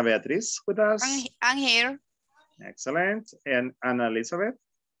Ana Beatriz with us. I'm here. Excellent. And Ana Elizabeth?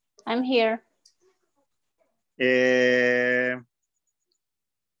 I'm here.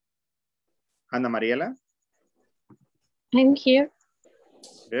 Ana Mariela? I'm here.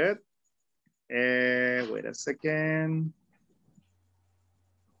 Good. Wait a second.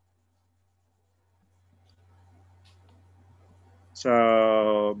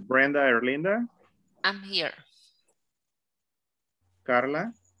 So Brenda Erlinda? I'm here.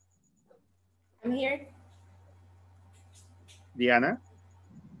 Carla? I'm here. Diana?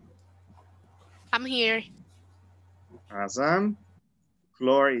 I'm here. Awesome.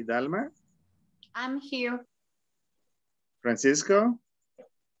 Flor Hidalma? I'm here. Francisco?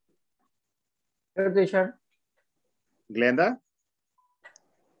 Here, teacher. Glenda?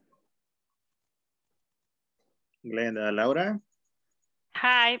 Laura?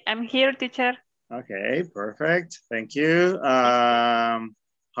 Hi, I'm here, teacher. Okay, perfect. Thank you.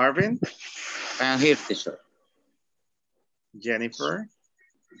 Harvin? I'm here, teacher. Jennifer?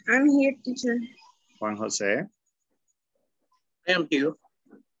 I'm here, teacher. Juan Jose? I am here.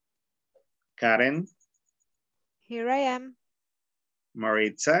 Karen? Here I am.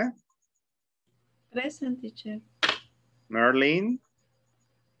 Maritza? Present, teacher. Merlin?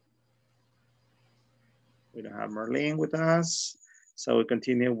 We don't have Merlin with us. So we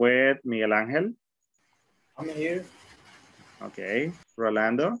continue with Miguel Angel. I'm here. Okay.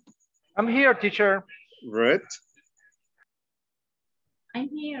 Rolando? I'm here, teacher. Ruth? I'm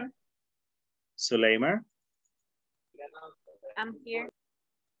here. Suleima? I'm here.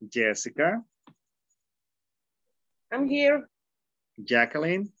 Jessica? I'm here.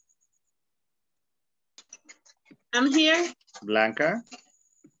 Jacqueline? I'm here. Blanca?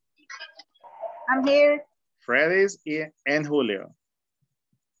 I'm here. Freddy's and Julio.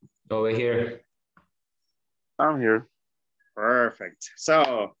 Over here. I'm here. Perfect.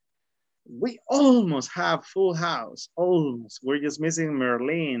 So we almost have full house. Almost. We're just missing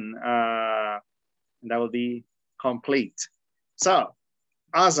Merlin. And that will be complete. So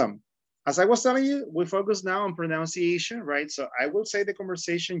awesome. As I was telling you, we focus now on pronunciation, right? So I will say the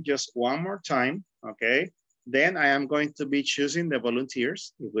conversation just one more time, okay? Then I am going to be choosing the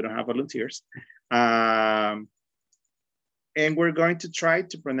volunteers, if we don't have volunteers. And we're going to try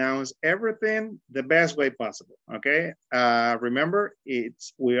to pronounce everything the best way possible, okay? Remember,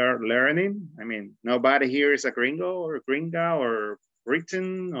 we are learning. I mean, nobody here is a gringo or a gringa or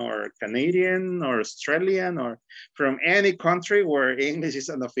Britain or Canadian or Australian or from any country where English is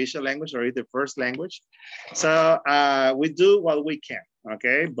an official language or the first language. So we do what we can,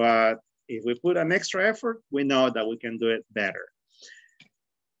 okay? But if we put an extra effort, we know that we can do it better.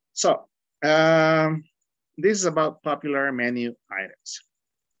 So this is about popular menu items.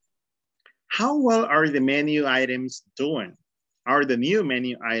 How well are the menu items doing? Are the new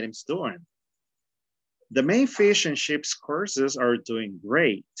menu items doing? The main fish and chips courses are doing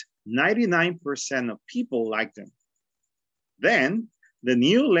great. 99% of people like them. Then the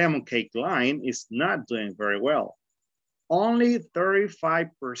new lemon cake line is not doing very well. only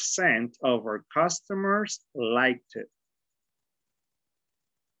 35% of our customers liked it.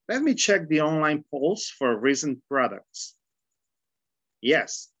 Let me check the online polls for recent products.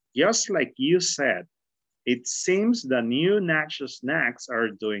 Yes, just like you said, it seems the new nacho snacks are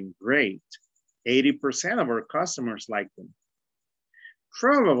doing great. 80% of our customers like them.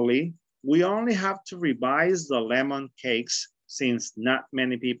 Probably, we only have to revise the lemon cakes since not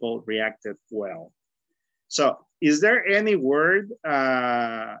many people reacted well. So, is there any word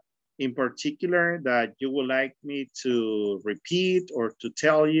in particular that you would like me to repeat or to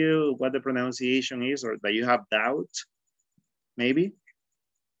tell you what the pronunciation is, or that you have doubt, maybe,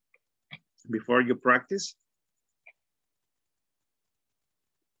 before you practice?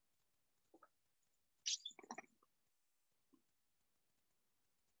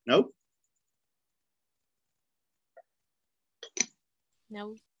 Nope.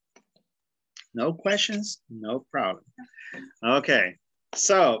 No. No questions? No problem. Okay,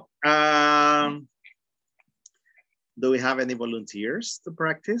 so do we have any volunteers to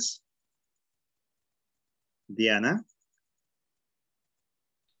practice? Diana?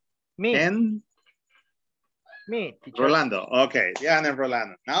 Me. And? Me, teacher. Rolando. Okay, Diana and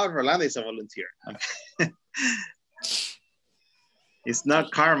Rolando. Now Rolando is a volunteer. Okay. It's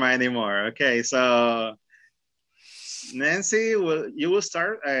not karma anymore. Okay, so Nancy, you will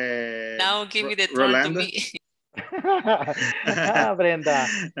start. Now give me the turn Rolando. to me. Brenda.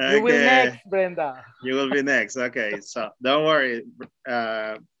 Okay. You will next, Brenda. You will be next. Okay, so don't worry.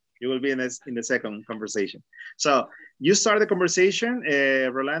 You will be in the second conversation. So you start the conversation,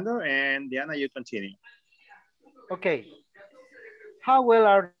 Rolando, and Diana, you continue. Okay. How well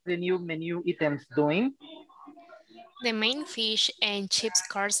are the new menu items doing? The main fish and chips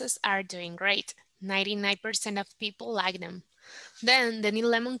courses are doing great. 99% of people like them. Then the new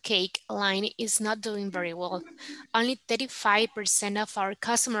lemon cake line is not doing very well. Only 35% of our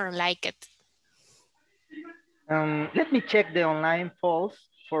customers like it. Let me check the online polls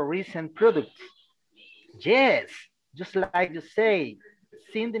for recent products. Yes, just like you say,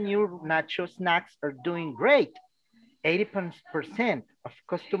 seeing the new nacho snacks are doing great. 80% of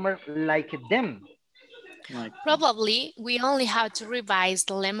customers like them. Probably we only have to revise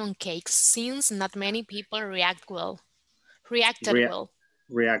the lemon cakes since not many people reacted well. Reacted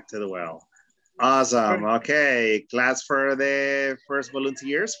well. Awesome. Okay, class for the first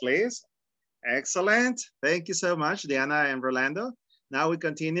volunteers, please. Excellent. Thank you so much, Diana and Rolando. Now we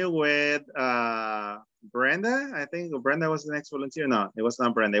continue with Brenda. I think Brenda was the next volunteer. No, it was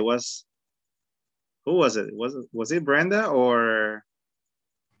not Brenda. It was, who was it? Was it Brenda or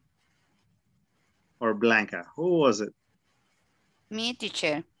Blanca? Who was it? Me,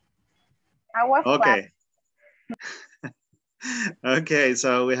 teacher. I was okay. Okay,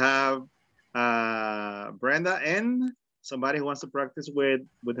 so we have Brenda and somebody who wants to practice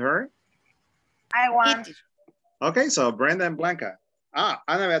with her. I want. Okay, so Brenda and Blanca.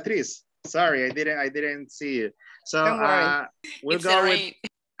 Ana Beatriz. Sorry, I didn't see you. So we'll go with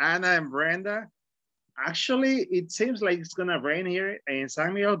Ana and Brenda. Actually, it seems like it's gonna rain here in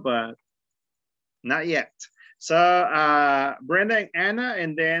San Miguel, but not yet. So Brenda and Anna,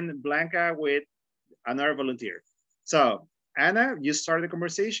 and then Blanca with another volunteer. So Anna, you start the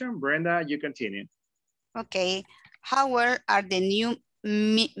conversation. Brenda, you continue. Okay. How well are the new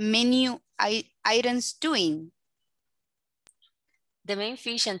menu items doing? The main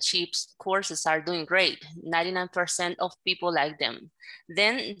fish and chips courses are doing great. 99% of people like them.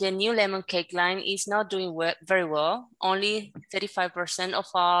 Then the new lemon cake line is not doing very well. Only 35% of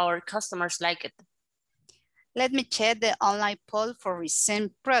our customers like it. Let me check the online poll for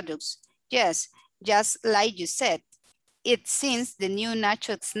recent products. Yes, just like you said, it seems the new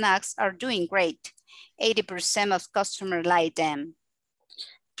nacho snacks are doing great. 80% of customers like them.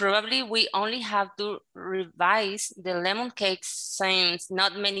 Probably we only have to revise the lemon cakes since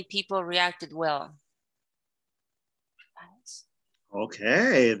not many people reacted well.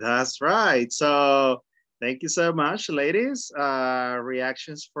 Okay, that's right. So thank you so much, ladies.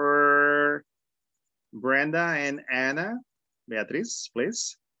 Reactions for Brenda and Anna. Beatriz,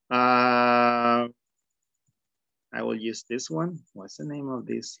 please. I will use this one. What's the name of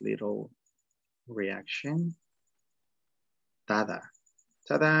this little reaction? Tada.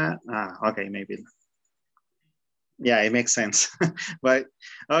 Tada. Okay, maybe. Yeah, it makes sense. But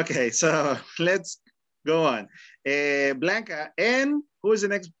okay, so let's go on. Blanca, and who is the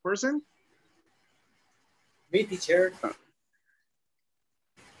next person? Me, teacher.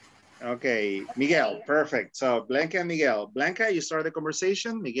 Okay, Miguel, perfect. So Blanca and Miguel. Blanca, you start the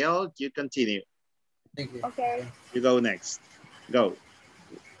conversation. Miguel, you continue. Thank you. Okay. You go next. Go.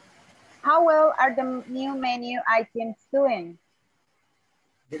 How well are the new menu items doing?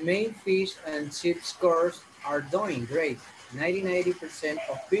 The main fish and chips course are doing great. 90%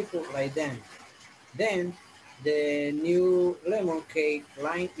 of people like them. Then the new lemon cake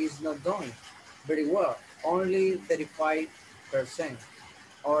line is not doing very well. Only 35%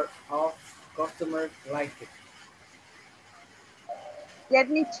 or of customers like it. Let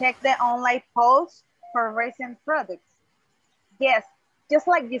me check the online polls for recent products. Yes, just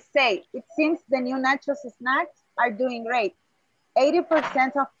like you say, it seems the new nachos snacks are doing great.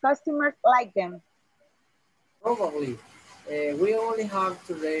 80% of customers like them. Probably. We only have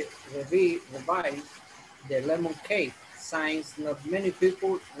to revise the lemon cake since not many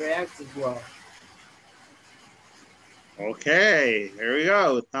people reacted well. Okay, here we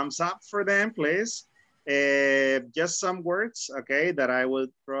go. Thumbs up for them, please. Just some words, okay, that I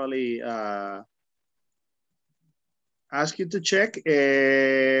would probably ask you to check.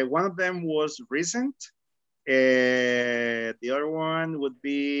 One of them was recent. The other one would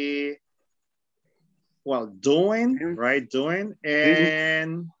be, well, doing, right? Doing.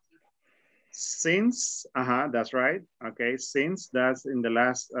 And since, that's right. Okay, since, that's in the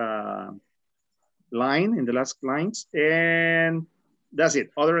last line, in the last lines. And that's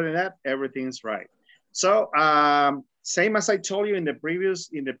it. Other than that, everything's right. So same as I told you in the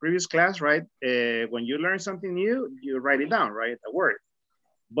previous class, right? When you learn something new, you write it down, right? A word.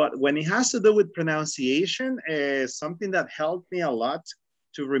 But when it has to do with pronunciation, something that helped me a lot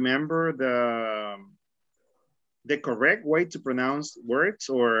to remember the correct way to pronounce words,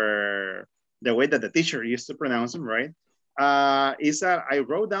 or the way that the teacher used to pronounce them, right? Is that I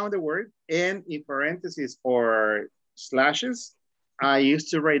wrote down the word, and in parentheses or slashes, I used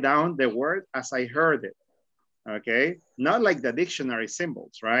to write down the word as I heard it, okay? Not like the dictionary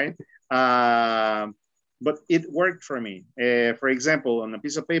symbols, right? But it worked for me. For example, on a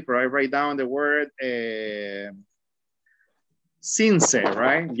piece of paper, I write down the word since,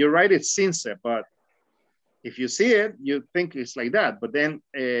 right? You write it since, but if you see it, you think it's like that. But then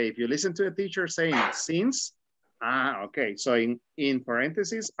if you listen to a teacher saying since, okay. So in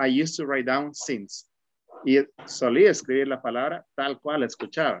parentheses, I used to write down since. Y solía escribir la palabra tal cual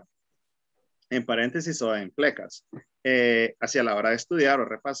escuchaba. En paréntesis o en plecas. Hacia la hora de estudiar o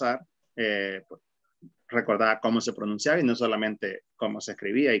repasar, recordaba cómo se pronunciaba y no solamente cómo se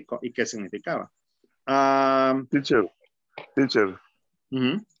escribía y qué significaba. Teacher.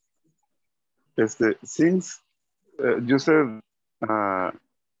 Since you said,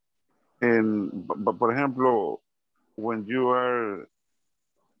 por ejemplo, when you are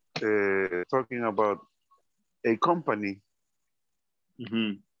talking about a company,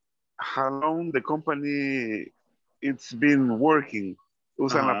 how long the company it's been working,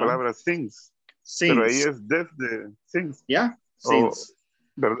 usan la palabra since. Pero ahí es desde since. Yeah, since.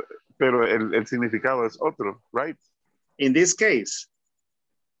 Pero el significado es otro, right? In this case.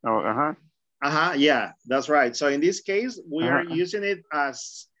 Oh, yeah, that's right. So in this case, we are using it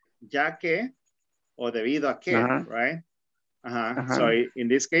as ya que or debido a que, right? So in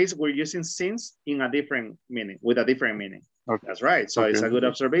this case, we're using since in a different meaning, with a different meaning. Okay. That's right. So it's a good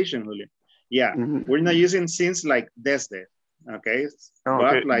observation, Julio. Yeah, we're not using since like desde, okay?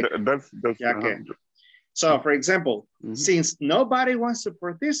 But like that's ya que. So for example, since nobody wants to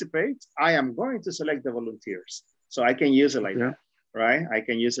participate, I am going to select the volunteers. So I can use it like that, right? I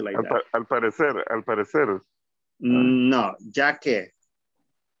can use it like that. Al parecer. No, ya que.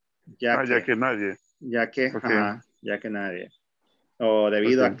 Ya que nadie. Ya que, ya que nadie. O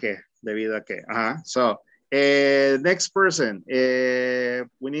debido a que, So, next person.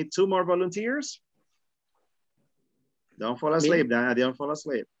 We need 2 more volunteers. Don't fall asleep, Dana. Don't fall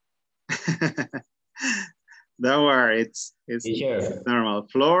asleep. Don't worry, it's normal.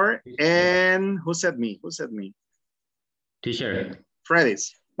 Floor, and who said me? Teacher.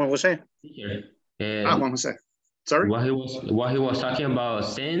 Freddy's. Juan Jose. Teacher. Juan Jose. Sorry? What he was talking about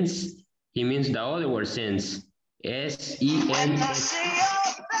since, he means the other word since. S-E-N-S.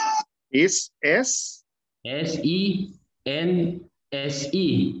 Is S? S-E-N-S-E.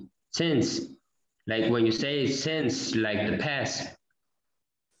 Since. Like when you say since, like the past.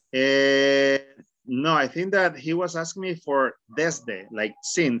 No, I think that he was asking me for desde, like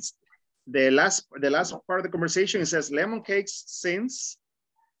since. The last part of the conversation, it says lemon cakes since,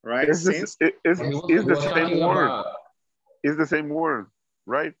 right? It's the same word. It's the same word,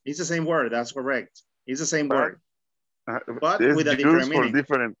 right? It's the same word. That's correct. It's the same word, but with a different meaning.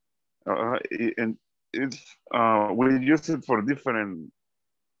 And it's we use it for different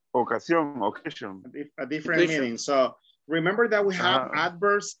occasion. A different meaning. So remember that we have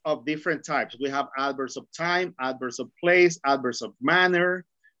adverbs of different types. We have adverbs of time, adverbs of place, adverbs of manner,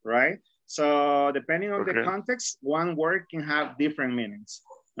 right? So depending on the context, one word can have different meanings,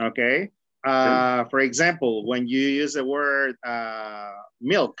 okay? For example, when you use the word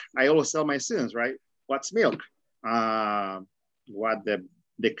milk, I always tell my students, right? What's milk? What the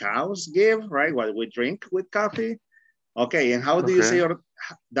cows give, right? What we drink with coffee. Okay, and how do you say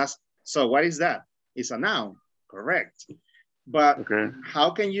that's, so what is that? It's a noun, correct. But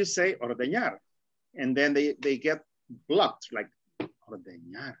how can you say ordeñar? And then they get blocked, like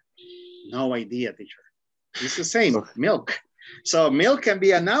ordeñar. No idea, teacher. It's the same, milk. So milk can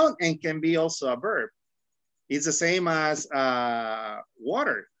be a noun and can be also a verb. It's the same as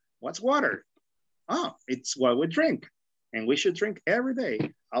water. What's water? Oh, it's what we drink. And we should drink every day,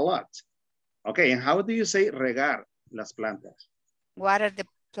 a lot. Okay, and how do you say regar las plantas? Water the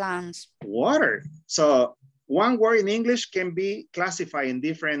plants. Water. So one word in English can be classified in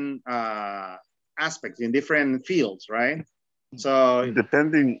different aspects, in different fields, right? So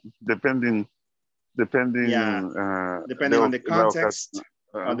depending on the context,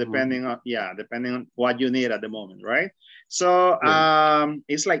 or depending on what you need at the moment, right? So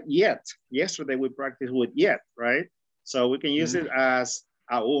it's like yet. Yesterday we practiced with yet, right? So we can use it as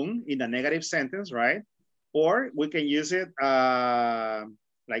aún in a negative sentence, right? Or we can use it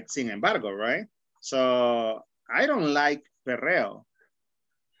like sin embargo, right? So I don't like perreo,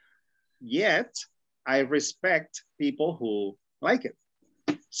 yet I respect people who like it.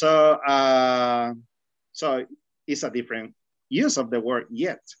 So, so it's a different use of the word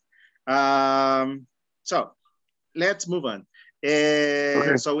yet. So let's move on.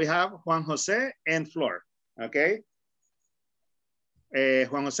 So we have Juan Jose and Flor, okay?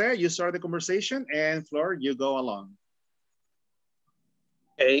 Juan Jose, you start the conversation, and Flor, you go along.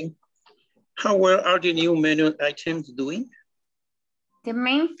 Okay. How well are the new menu items doing? The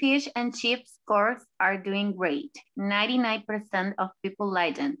main fish and chips course are doing great. 99% of people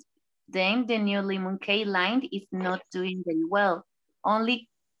like them. Then the new lemon cake line is not doing very well. Only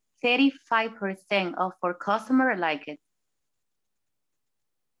 35% of our customers like it.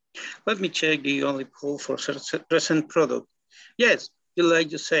 Let me check the only poll for present product. Yes,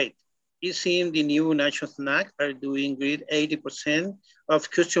 like you said, it seems the new nacho snack are doing great. 80% of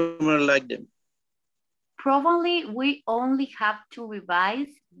customers like them. Probably we only have to revise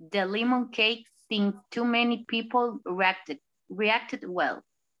the lemon cake since too many people reacted well.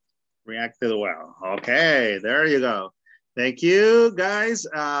 Reacted well. Okay, there you go. Thank you, guys.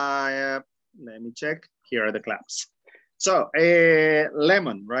 Let me check. Here are the claps. So,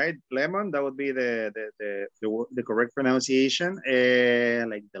 lemon, right? Lemon, that would be the correct pronunciation,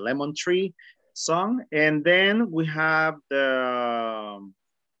 like the lemon tree song. And then we have the,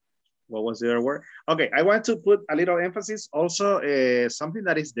 what was the other word? Okay, I want to put a little emphasis also, something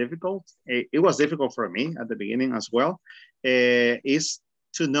that is difficult. It was difficult for me at the beginning as well, is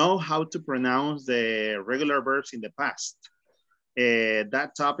to know how to pronounce the regular verbs in the past.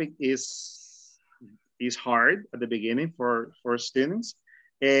 That topic is hard at the beginning for students,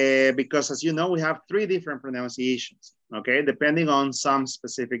 because as you know, we have 3 different pronunciations, okay, depending on some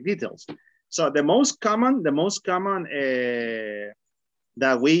specific details. So the most common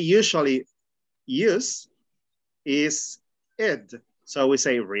that we usually use is id. So we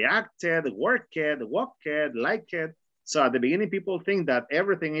say reacted, worked, walked, liked. So at the beginning, people think that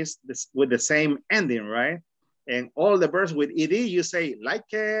everything is with the same ending, right? And all the verbs with ed, you say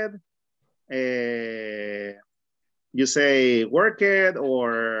liked, you say worked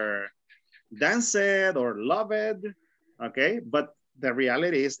or danced or loved, okay? But the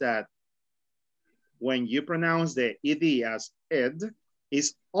reality is that when you pronounce the ed as id,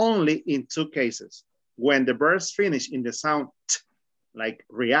 it's only in 2 cases. When the verbs finish in the sound t, like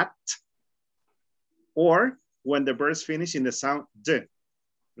react, or when the verbs finish in the sound d,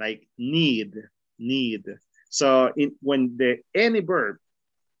 like need. So when any verb,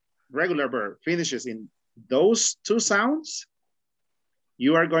 regular verb, finishes in those 2 sounds,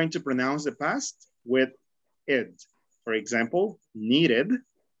 you are going to pronounce the past with id. For example, needed,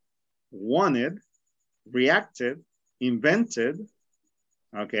 wanted, reacted, invented,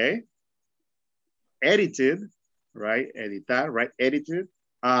 okay, edited, right? Editar, right? Edited.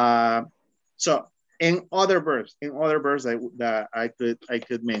 So in other verbs that I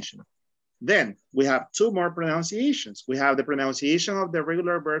could mention. Then we have 2 more pronunciations. We have the pronunciation of the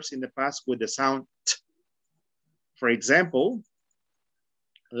regular verbs in the past with the sound t. For example,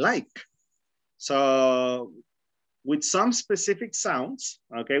 like. So with some specific sounds,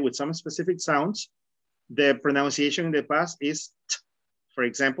 okay, the pronunciation in the past is t. For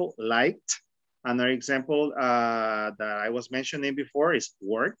example, liked. Another example that I was mentioning before is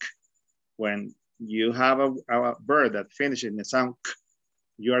work. When you have a verb that finishes in the sound k,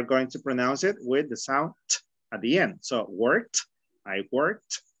 you are going to pronounce it with the sound t at the end. So worked, I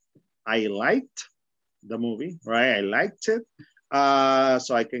worked, I liked the movie, right? I liked it.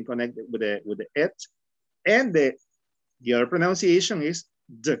 So I can connect it with the it. And the other pronunciation is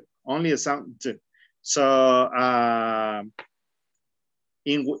d, only a sound d. So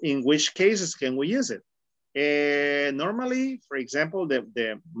in which cases can we use it? Normally, for example,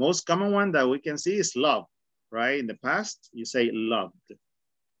 the most common one that we can see is love, right? In the past, you say loved,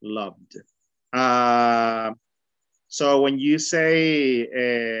 loved. So when you say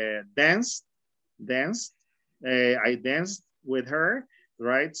danced, I danced with her,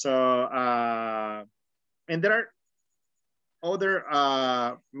 right? So, and there are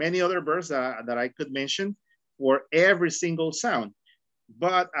other, many other verbs that I could mention for every single sound.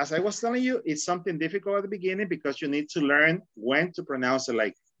 But as I was telling you, it's something difficult at the beginning because you need to learn when to pronounce it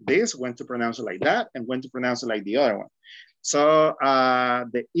like this, when to pronounce it like that, and when to pronounce it like the other one. So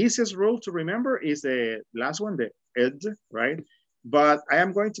the easiest rule to remember is the last one, the ed, right? But I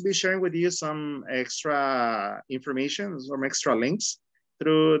am going to be sharing with you some extra information, some extra links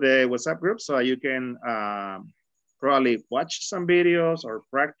through the WhatsApp group so you can probably watch some videos or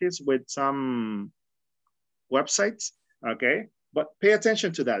practice with some websites, okay? But pay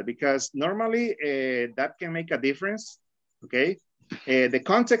attention to that because normally that can make a difference, okay? The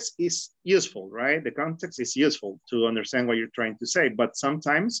context is useful, right? The context is useful to understand what you're trying to say, but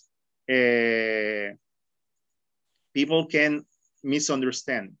sometimes people can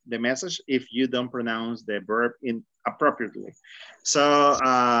misunderstand the message if you don't pronounce the verb appropriately. So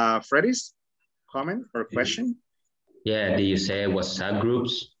Freddy's comment or question? Yeah, did you say WhatsApp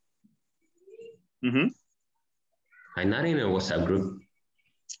groups? Mm-hmm. I'm not in a WhatsApp group.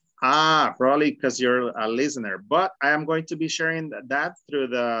 Probably because you're a listener, but I am going to be sharing that through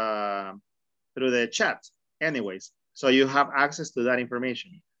the chat anyways. So you have access to that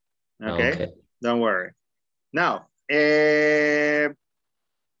information. Okay? Don't worry. Now,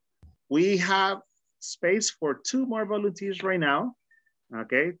 we have space for 2 more volunteers right now.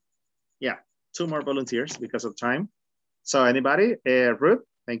 Okay? Yeah, 2 more volunteers because of time. So anybody? Ruth,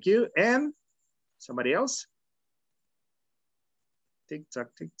 thank you. And somebody else? Tick tock,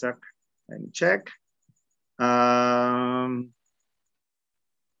 tick tock. Let me check. Now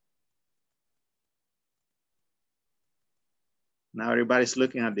everybody's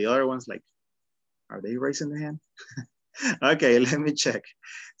looking at the other ones like, are they raising their hand? Okay, let me check.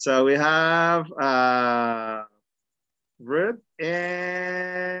 So we have Ruth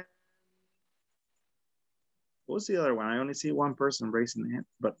and who's the other one? I only see one person raising the hand,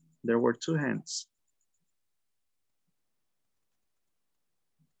 but there were 2 hands.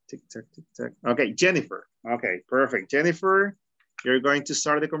 Tick tock, tick tock. Okay, Jennifer. Okay, perfect. Jennifer, you're going to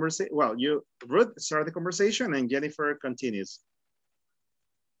start the conversation. Well, Ruth, start the conversation and Jennifer continues.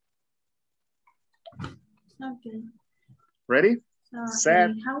 Okay. Ready?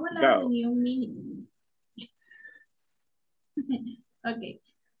 Set, how will go. the new meaning? Okay.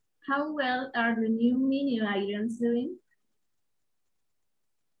 How well are the new menu items doing?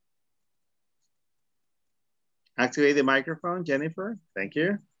 Activate the microphone, Jennifer. Thank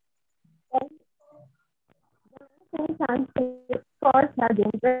you. Scores are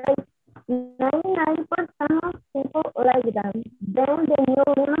doing great. 99% of people like them. Then the new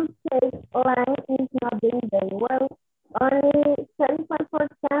lemon cake line is not doing very well. Only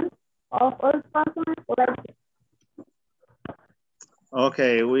 35% of all customers like it.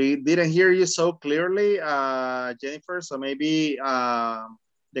 Okay, we didn't hear you so clearly, Jennifer. So maybe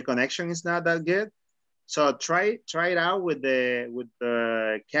the connection is not that good. So try it out with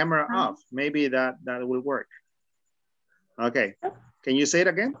the camera off. Maybe that will work. Okay, can you say it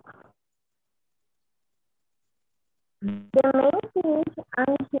again?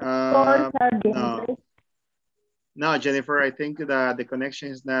 No, Jennifer, I think that the connection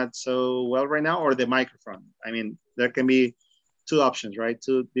is not so well right now, or the microphone. I mean, there can be 2 options, right?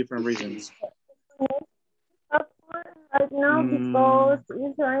 2 different reasons. Right now because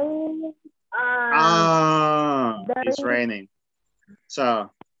it's raining. It's raining.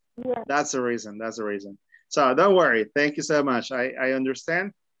 So yeah. That's the reason. That's the reason. So don't worry. Thank you so much. I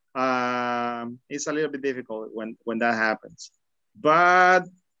understand. It's a little bit difficult when that happens. But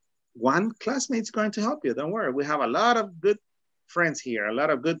one classmate is going to help you. Don't worry. We have a lot of good friends here, a lot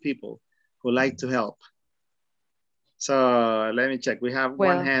of good people who like to help. So let me check. We have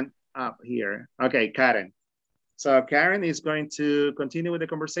one hand up here. Okay, Karen. So Karen is going to continue with the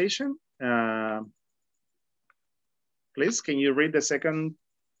conversation. Please, can you read the second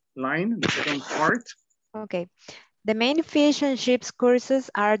line, the second part? Okay. The main fish and chips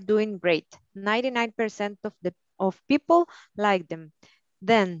courses are doing great. 99% of people like them.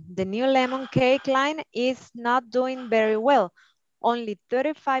 Then the new lemon cake line is not doing very well. Only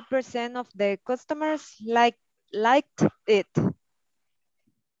 35% of the customers liked it.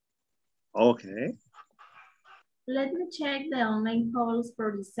 Okay. Let me check the online polls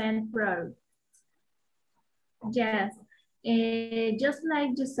for the same product. Yes, just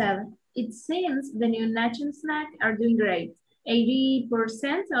like you said, it seems the new nacho snack are doing great.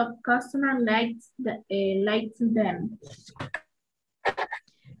 80% of customers liked them.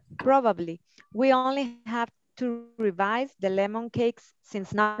 Probably. We only have to revise the lemon cakes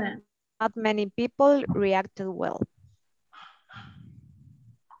since not many people reacted well.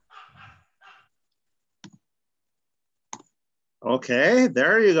 Okay,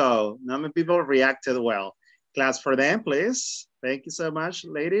 there you go. Not many people reacted well. Class for them, please. Thank you so much,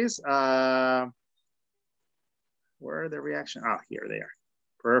 ladies. Where are the reaction? Oh, here they are.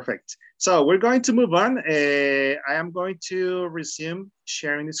 Perfect. So we're going to move on. I am going to resume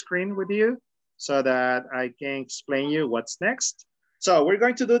sharing the screen with you so that I can explain you what's next. So we're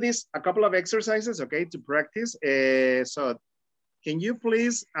going to do this, a couple of exercises, okay, to practice. So can you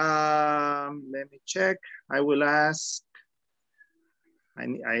please, let me check. I will ask,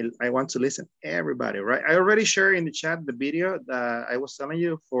 I want to listen everybody, right? I already shared in the chat the video that I was telling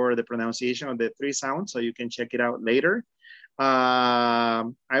you for the pronunciation of the 3 sounds, so you can check it out later.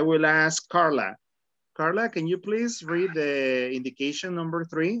 I will ask Carla. Carla, can you please read the indication number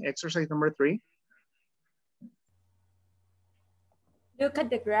 3, exercise number 3? Look at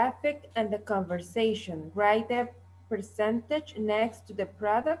the graphic and the conversation. Write the percentage next to the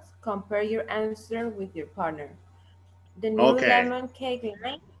products. Compare your answer with your partner. The new lemon cake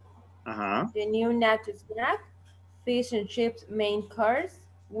line. The new nacho snack. Fish and chips main course.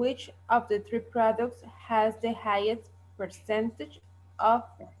 Which of the 3 products has the highest percentage of?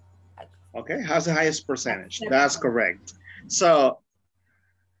 Okay, has the highest percentage. That's correct. So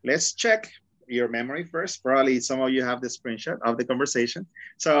let's check your memory first. Probably some of you have the screenshot of the conversation.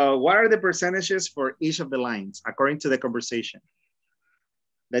 So what are the percentages for each of the lines according to the conversation?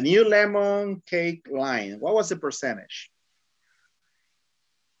 The new lemon cake line, what was the percentage?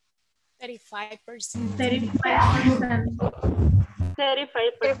 35%. 35%.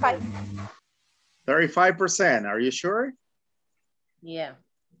 35%. 35%, are you sure? Yeah.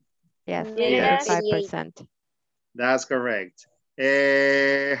 Yes, Yes. 35%. That's correct.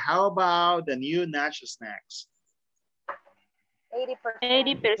 How about the new nacho snacks?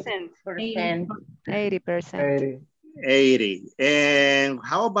 80%. 80%. 80. And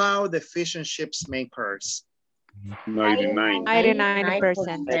how about the fish and chips main course? 99.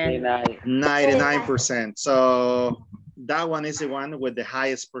 99%. 99%. So that one is the one with the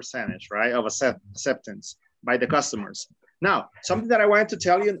highest percentage, right, of acceptance by the customers. Now, something that I wanted to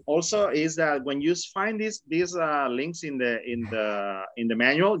tell you also is that when you find these links in the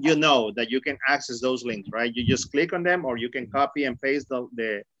manual, you know that you can access those links, right? You just click on them, or you can copy and paste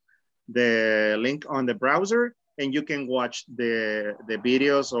the link on the browser, and you can watch the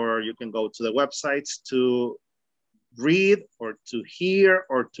videos, or you can go to the websites to read or to hear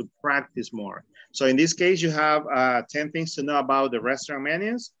or to practice more. So in this case, you have 10 things to know about the restaurant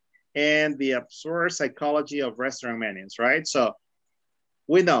menus and the absurd psychology of restaurant menus, right? So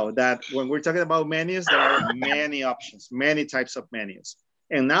we know that when we're talking about menus, there are many options, many types of menus.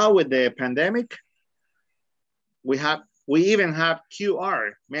 And now with the pandemic, we even have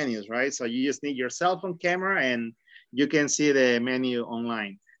QR menus, right? So you just need your cell phone camera and you can see the menu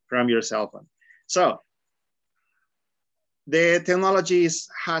online from your cell phone. So the technology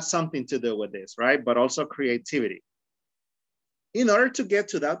has something to do with this, right? But also creativity. In order to get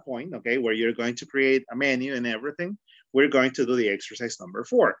to that point, okay, where you're going to create a menu and everything, we're going to do the exercise number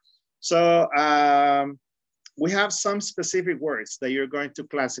 4. So we have some specific words that you're going to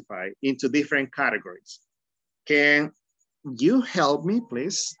classify into different categories. Can you help me,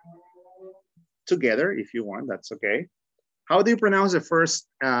 please? Together, if you want, that's okay. How do you pronounce the first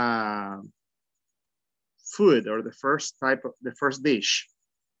food, or the first type of the first dish?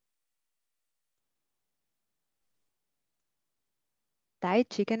 Thai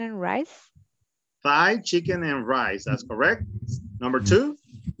chicken and rice. Thai chicken and rice, that's correct. Number 2.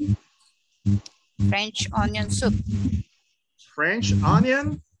 French onion soup. French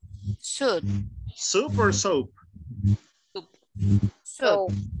onion? Soup. Soup or soap?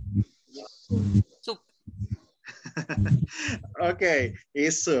 Soup. Soup. Okay,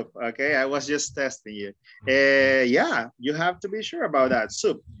 it's soup. Okay, I was just testing you. Yeah, you have to be sure about that.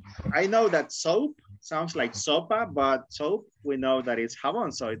 Soup. I know that soap sounds like sopa, but soap, we know that it's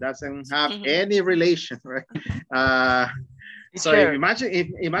jabon, so it doesn't have any relation, right? So imagine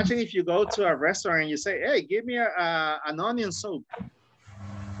if you go to a restaurant and you say, hey, give me an onion soup.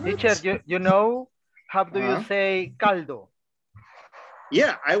 Teacher, you know, how do you say caldo?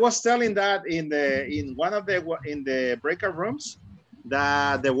 Yeah, I was telling that in one of the breakout rooms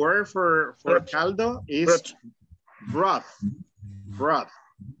that the word for caldo is broth. Broth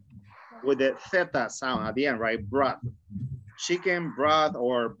with the theta sound at the end, right? Broth. Chicken broth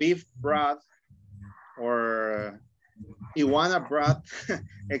or beef broth or iguana broth,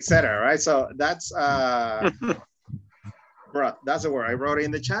 etc. Right? So that's broth. That's the word. I wrote it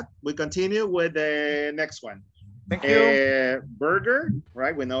in the chat. We continue with the next one. Thank you. Burger,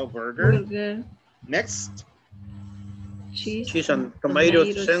 right? We know burger. Burger. Next. Cheese and tomato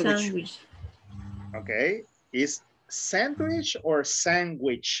sandwich. Okay. Is sandwich or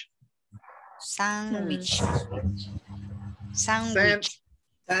sandwich? Sandwich. Sandwich.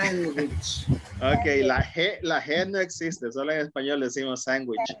 Ok, la G no existe, solo en español decimos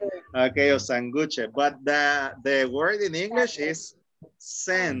sandwich. Ok, o sanguche. But the word in English is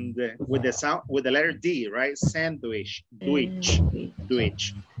sand with the sound with the letter D, right? Sandwich,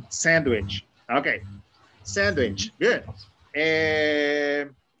 Dwich, sandwich. Okay, sandwich. Good. Yeah,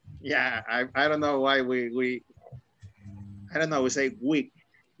 I don't know why we I don't know. We say we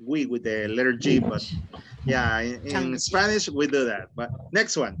with the letter G, but yeah, in Spanish we do that. But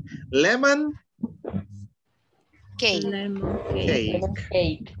next one, lemon cake.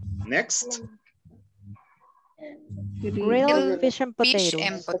 Cake. Next. Grilled fish and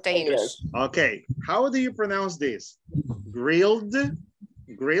potatoes. Okay, how do you pronounce this? Grilled, or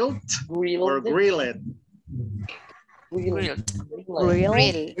grilled?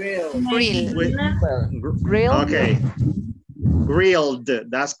 Grill. Okay. Grilled,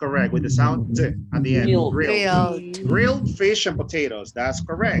 that's correct, with the sound T at the end. Grilled fish and potatoes, that's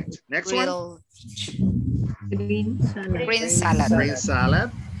correct. Next one. Green salad. Green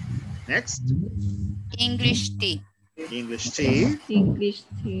salad. Next. English tea. English tea. English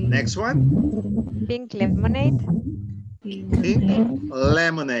tea. Next one. Pink lemonade. Pink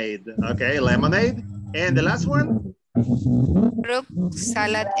lemonade. Okay, lemonade. And the last one. Fruit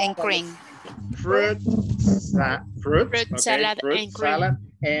salad and cream. Fruit salad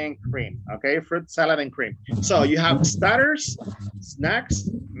and cream. Okay, fruit salad and cream. So you have starters, snacks,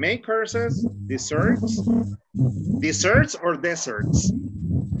 main courses, desserts or desserts?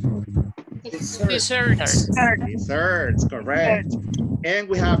 Desserts, correct. And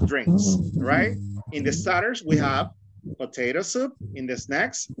we have drinks, right? In the starters, we have potato soup. In the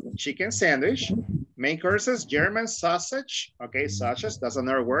snacks, chicken sandwich. Main courses, German sausage. Okay, sausage, that's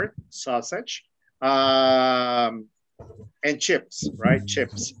another word, sausage. And chips, right?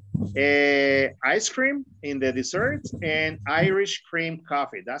 Chips. Ice cream in the dessert and Irish cream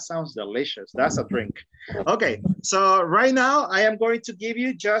coffee. That sounds delicious. That's a drink. Okay, so right now I am going to give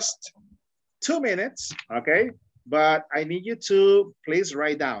you just 2 minutes, okay? But I need you to please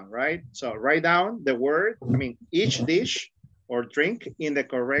write down, right? So write down the word, each dish or drink in the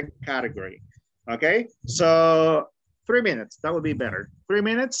correct category, okay? So 3 minutes, that would be better. 3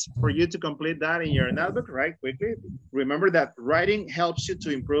 minutes for you to complete that in your notebook, right? Quickly. Remember that writing helps you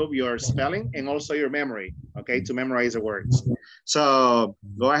to improve your spelling and also your memory, okay? To memorize the words. So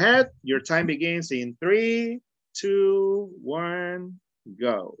go ahead. Your time begins in 3, 2, 1,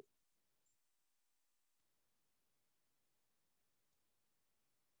 go.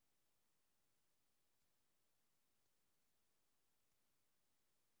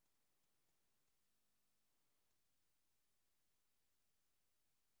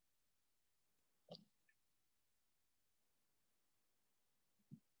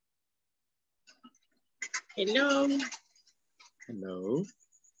 Hello. Hello.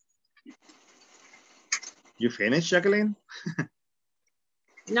 You finished, Jacqueline?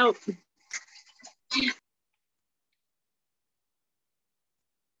 No.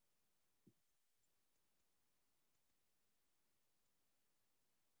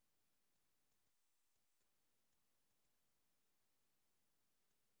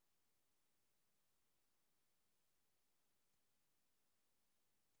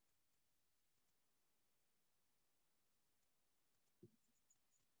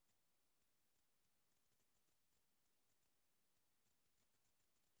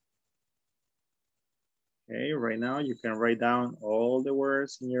 Okay, right now you can write down all the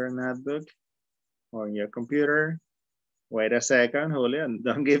words in your notebook or on your computer. Wait a second, Julian.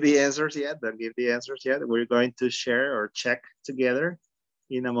 Don't give the answers yet. Don't give the answers yet. We're going to share or check together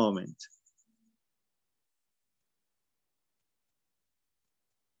in a moment.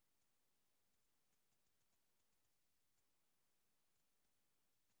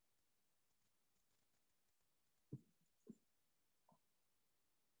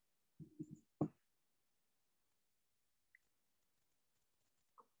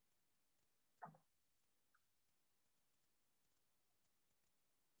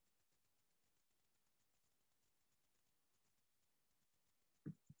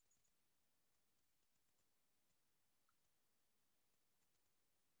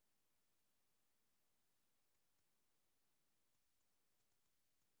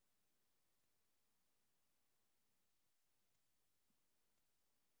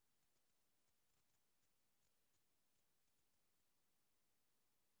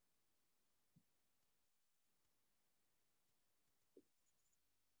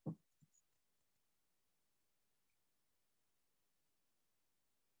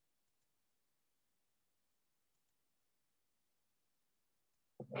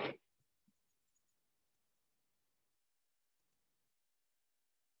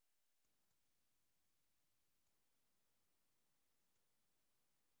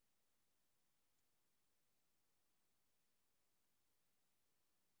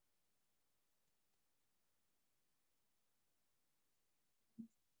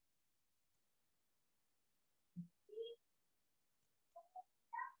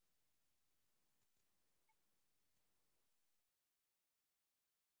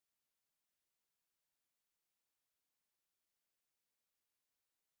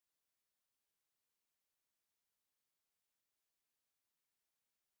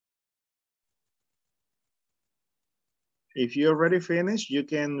 If you already finished, you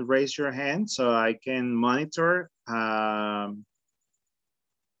can raise your hand so I can monitor how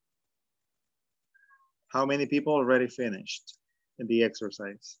many people already finished in the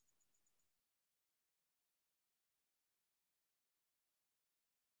exercise.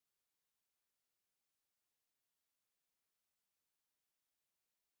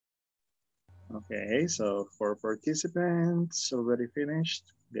 Okay, so 4 participants already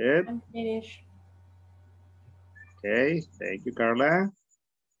finished. Good. I'm finished. Okay, thank you, Carla.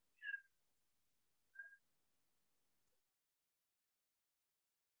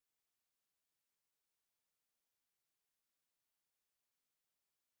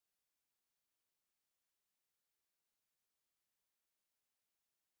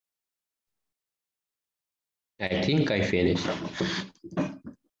 I think I finished.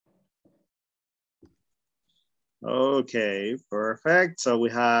 Okay, perfect. So we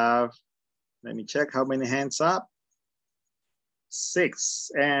have, let me check how many hands up.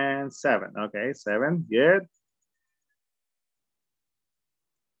 6 and 7. Okay, 7, good.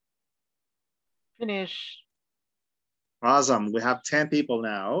 Finish. Awesome, we have 10 people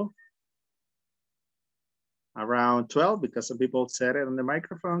now. Around 12 because some people said it on the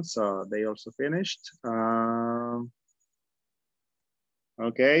microphone, so they also finished.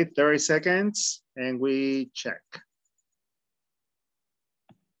 Okay, 30 seconds and we check.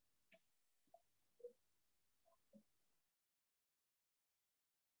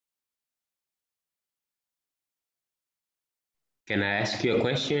 Can I ask you a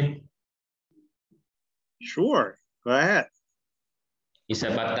question? Sure, go ahead. It's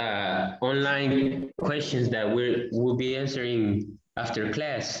about the online questions that we'll be answering after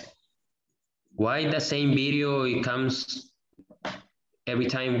class. Why the same video it comes every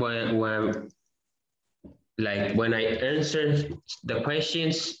time when I answer the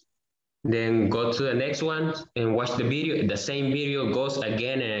questions, then go to the next one and watch the video, the same video goes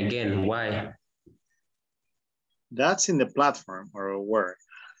again and again. Why? That's in the platform or where?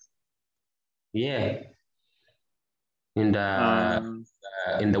 Yeah. In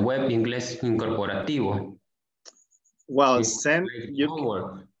the web Inglés Corporativo. Well, send you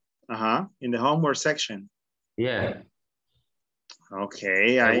homework. In the homework section. Yeah.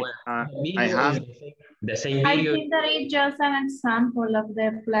 Okay, I have the same I video. think that it's just an example of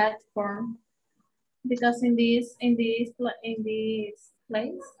the platform, because in this place,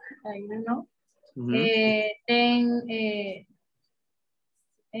 I don't know.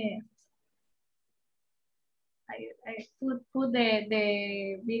 I put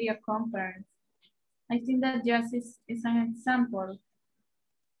the video conference. I think that just is an example.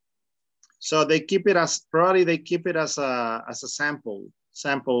 So they keep it as, probably they keep it as a sample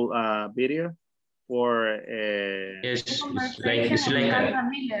video for it's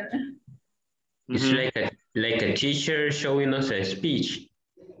like a teacher showing us a speech.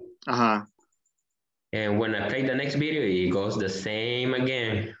 And when I play the next video, it goes the same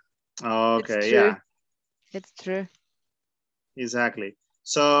again. Okay, yeah. It's true. Exactly.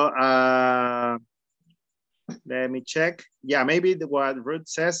 So let me check. Yeah, maybe what Ruth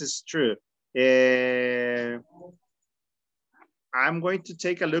says is true. I'm going to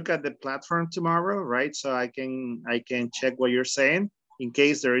take a look at the platform tomorrow, right? So I can check what you're saying in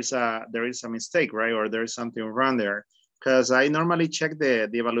case there is a mistake, right? Or there's something wrong there. Because I normally check the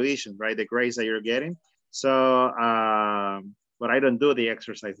evaluation, right? The grades that you're getting. So, but I don't do the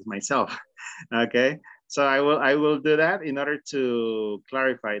exercises myself. Okay. So I will do that in order to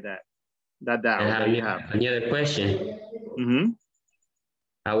clarify that doubt that you have. Another question.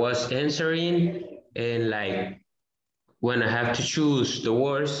 I was answering, and like when I have to choose the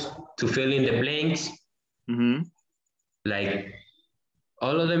words to fill in the blanks, like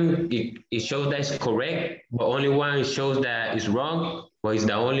all of them, it shows that it's correct, but only one shows that it's wrong, but it's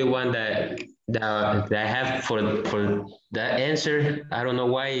the only one that I have for that answer. I don't know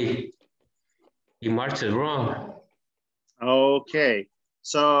why he marks it wrong. Okay.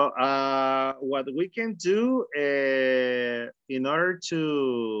 So what we can do in order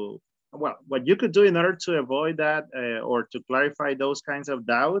to, well, what you could do in order to avoid that or to clarify those kinds of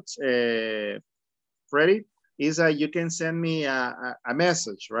doubts, Freddie, is that you can send me a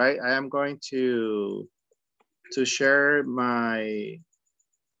message, right? I am going to share my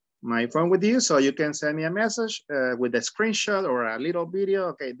phone with you, so you can send me a message with a screenshot or a little video.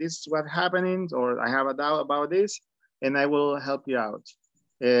 Okay, this is what's happening, or I have a doubt about this, and I will help you out.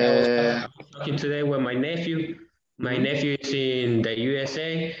 I was talking today with my nephew. My nephew is in the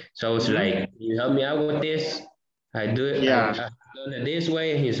USA, so it's like, can you help me out with this? I do it. Yeah. I've done it this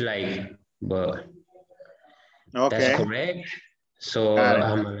way. He's like, but okay, that's correct. So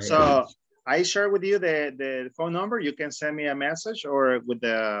like, so I share with you the phone number. You can send me a message or with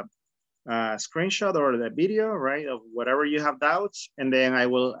the screenshot or the video, right, of whatever you have doubts, and then I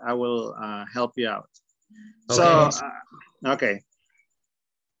will help you out. Okay. So okay,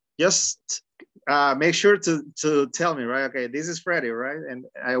 just make sure to tell me, right? Okay, this is Freddie, right? And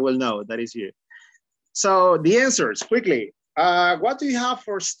I will know that is you. So the answers quickly. What do you have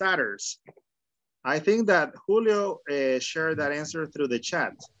for starters? I think that Julio shared that answer through the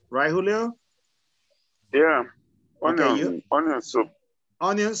chat, right, Julio? Yeah, onion, onion soup.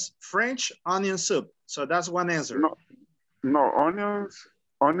 Onions, French onion soup. So that's one answer. No,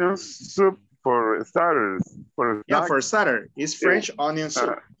 onion soup for starters. Yeah, for starter. It's French onion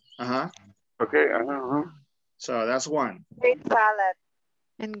soup. Okay. So that's one. Green salad.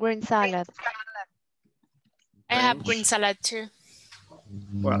 And green salad. I have green salad too.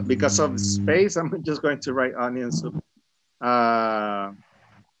 Well, because of space, I'm just going to write onion soup. And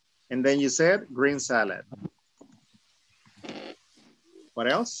then you said green salad.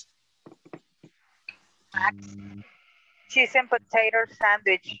 What else? Cheese and potato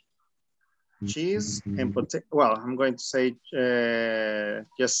sandwich. Cheese and potato. Well, I'm going to say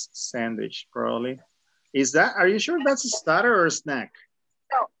just sandwich, probably. Is that, are you sure that's a starter or a snack?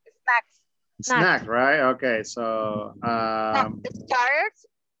 No, snacks. Snack, right? Okay, so. Starters,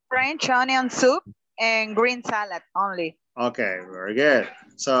 French onion soup, and green salad only. Okay, very good.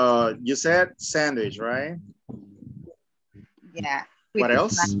 So you said sandwich, right? Yeah. What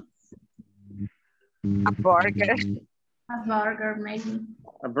else? A burger. A burger, maybe.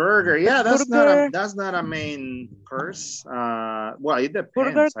 A burger, yeah, that's not a main course. Well, it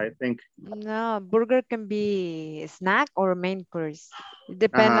depends, I think. No, burger can be snack or main course. It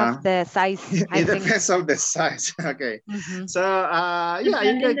depends of the size. It depends on the size. Okay. So yeah,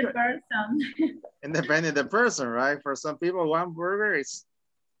 you can. The person. Depending on the person, right? For some people, one burger is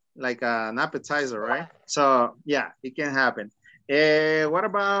like an appetizer, right? So yeah, it can happen. What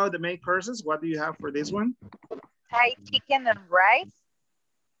about the main courses? What do you have for this one? Thai chicken and rice.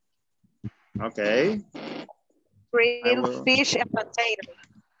 Okay. Grilled fish and potato.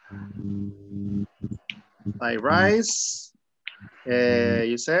 Thai rice.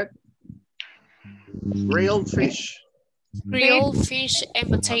 You said grilled fish. Grilled fish and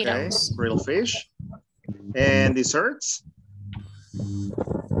potatoes. Okay. Grilled fish. And desserts?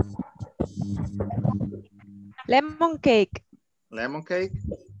 Lemon cake. Lemon cake.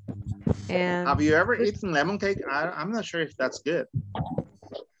 And have you ever eaten lemon cake? I'm not sure if that's good.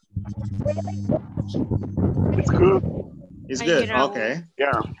 It's good. It's good. Okay.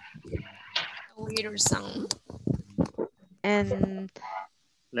 Yeah. Weird sound. And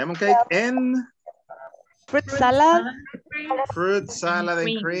lemon cake and fruit salad. Fruit salad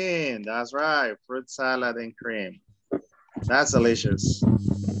and cream. That's right. Fruit salad and cream. That's delicious.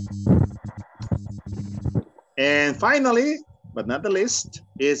 And finally, but not the least,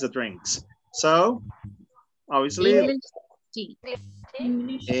 is the drinks. So, obviously, English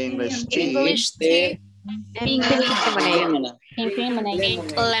tea. And pink lemonade. Pink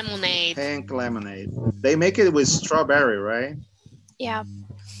lemonade. Pink lemonade. They make it with strawberry, right? Yeah.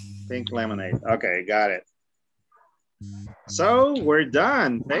 Pink lemonade. Okay, got it. So we're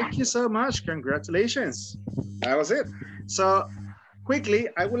done. Thank you so much. Congratulations. That was it. So quickly,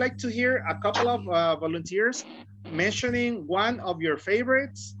 I would like to hear a couple of volunteers mentioning one of your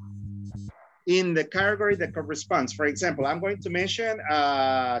favorites in the category that corresponds. For example, I'm going to mention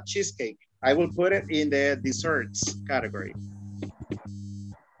cheesecake. I will put it in the desserts category.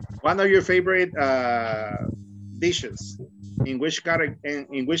 One of your favorite dishes, in which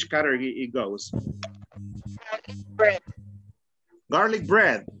category it goes? Bread. Garlic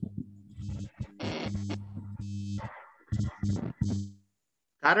bread.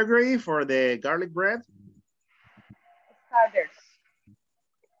 Category for the garlic bread?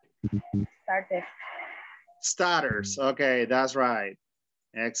 Starters. Starters. Okay, that's right.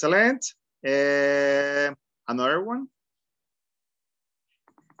 Excellent. Another one?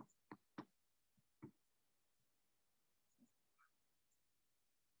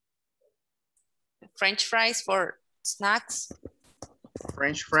 French fries for snacks.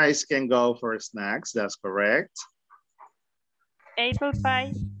 French fries can go for snacks. That's correct. Apple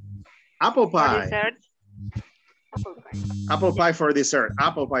pie. Apple pie. For dessert. Apple pie for dessert.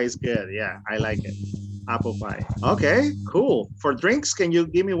 Apple pie is good. Yeah, I like it. Apple pie. Okay, cool. For drinks, can you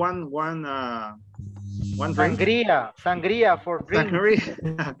give me one drink? Sangria for drinks.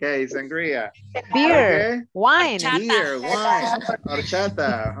 Sangria. Okay, sangria. Beer, okay. wine. Beer, wine,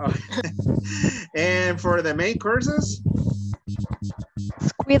 horchata. And for the main courses?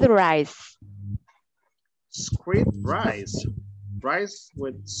 Squid rice. Squid rice. Rice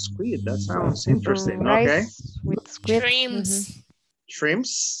with squid. That sounds interesting. Rice okay. With squid. Shrimps.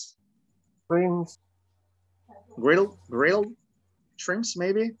 Shrimps. Shrimps. Grilled shrimps,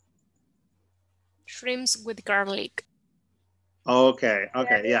 maybe? Shrimps with garlic. Okay,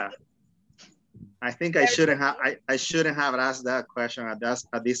 yeah. I think I shouldn't have asked that question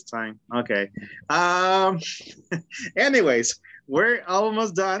at this time. Okay. Anyways, we're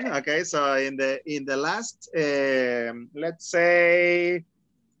almost done. Okay, so in the last let's say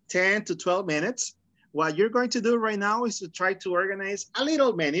 10 to 12 minutes, what you're going to do right now is to try to organize a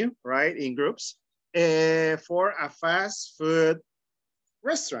little menu, right, in groups for a fast food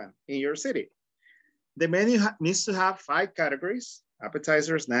restaurant in your city. The menu needs to have 5 categories: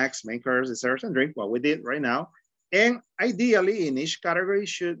 appetizers, snacks, main course, desserts, and drink, what we did right now. And ideally, in each category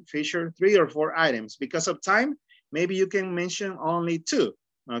should feature 3 or 4 items. Because of time, maybe you can mention only 2,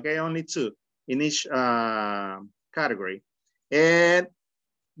 okay? Only 2 in each category. And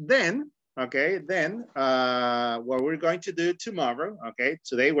then, okay, what we're going to do tomorrow, okay?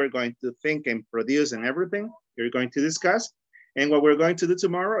 Today, we're going to think and produce and everything you're going to discuss. And what we're going to do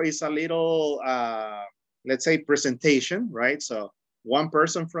tomorrow is a little, let's say, presentation, right? So one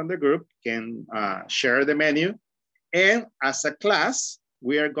person from the group can share the menu. And as a class,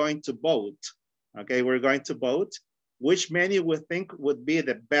 we are going to vote, okay? We're going to vote which menu we think would be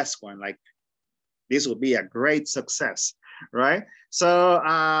the best one. Like, this would be a great success, right? So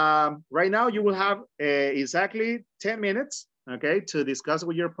right now you will have exactly 10 minutes, okay, to discuss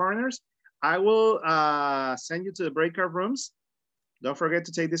with your partners. I will send you to the breakout rooms. Don't forget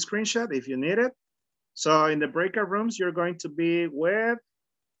to take the screenshot if you need it. So in the breakout rooms, you're going to be with,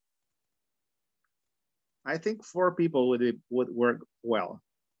 I think 4 people would work well,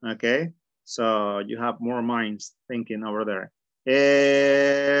 okay? So you have more minds thinking over there.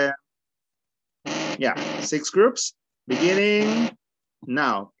 Yeah, 6 groups beginning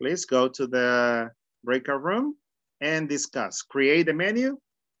now. Please go to the breakout room and discuss. Create the menu,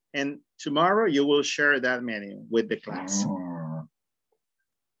 and tomorrow you will share that menu with the class.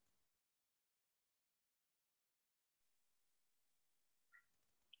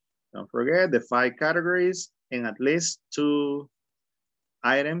 Don't forget the 5 categories and at least 2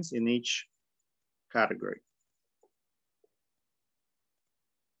 items in each category.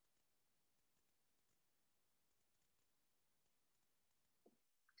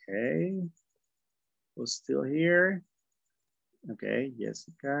 Okay, who's still here? Okay,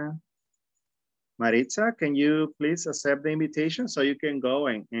 Jessica. Maritza, can you please accept the invitation so you can go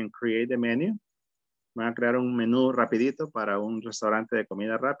and create the menu? Van a crear un menú rapidito para un restaurante de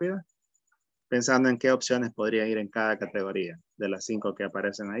comida rápida, pensando en qué opciones podrían ir en cada categoría de las 5 que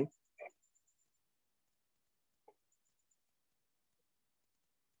aparecen ahí.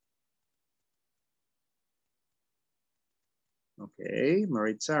 Okay,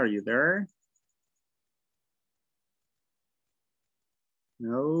 Maritza, are you there?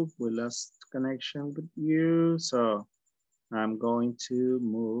 No, we lost connection with you. So I'm going to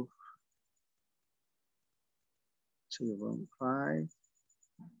move to room 5.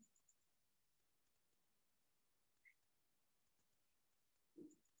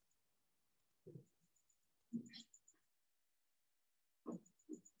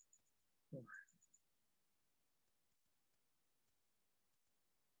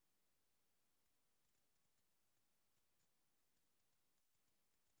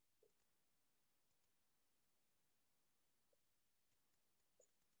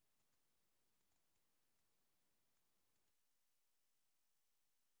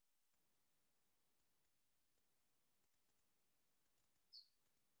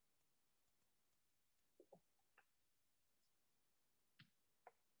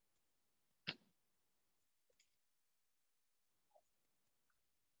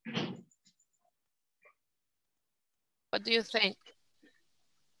 What do you think?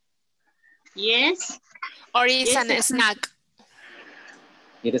 Yes. Or is Yes, a snack?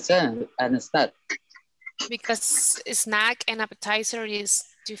 It is a snack. Because snack and appetizer is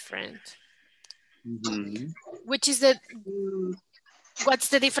different. Mm-hmm. Which is the What's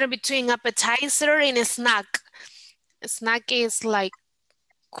the difference between appetizer and a snack? A snack is like,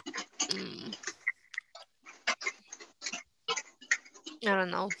 I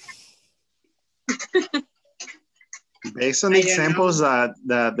don't know. Based on the examples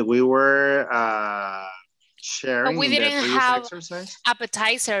that we were sharing, but we in the didn't previous have exercise.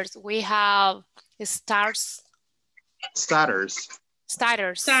 Appetizers. We have starters. Starters.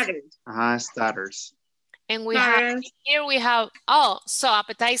 Starters. Starters. And we have, here we have, oh, so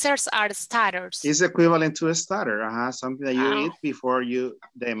appetizers are starters. It's equivalent to a starter. Something that you eat before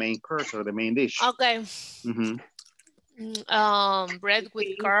the main course or the main dish. Okay. Bread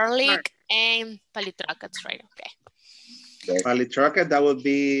with garlic and palitracas, right? Okay. Palitraca, that would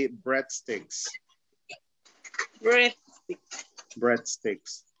be breadsticks.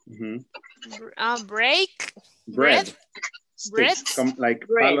 Breadsticks. Bread. Sticks, like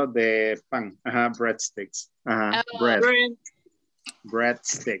palo de pan. Breadsticks.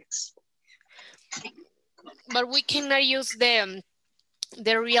 Breadsticks. But we cannot use the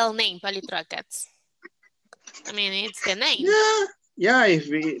real name, palitracas. I mean, it's the name. Yeah. If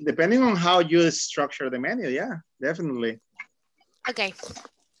depending on how you structure the menu, yeah, definitely. Okay.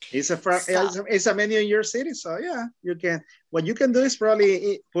 It's a menu in your city, so yeah, you can. What you can do is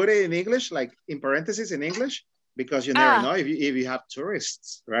probably put it in English, like in parentheses in English, because you never know if you have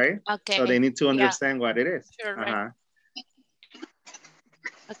tourists, right? Okay. So they need to understand what it is. Sure, right.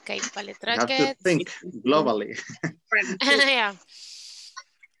 Okay, palitracas. You have to think globally. Yeah.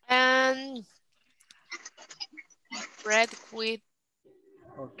 And bread with.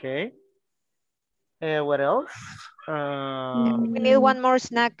 Okay. What else? We need one more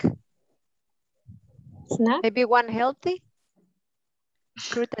snack. Maybe one healthy.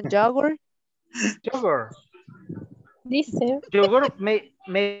 Fruit and yogurt. Yogurt. Yogurt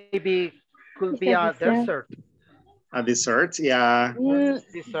maybe could be a dessert. A dessert, yeah.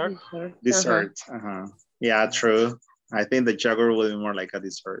 Dessert. Yeah, true. I think the yogurt will be more like a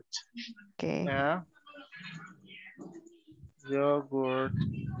dessert. Okay. Yeah. Yogurt,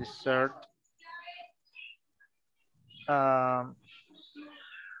 dessert. But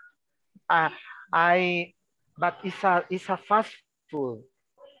it's a fast food.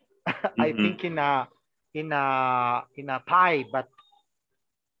 I think in a pie, but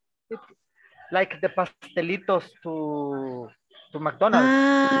it's like the pastelitos to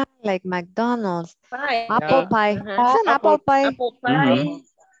McDonald's. Like McDonald's. Pie. Apple pie. It's an apple pie. Apple pie.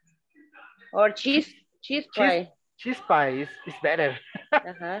 Or cheese pie. Cheese pie is better.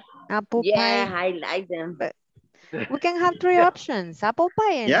 Apple pie. Yeah, I like them. But we can have three options. Apple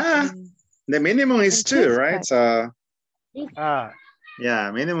pie and the minimum is 2, right? Pie. So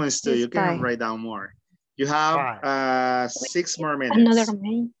yeah, minimum is 2. You can write down more. You have 6 more minutes. Another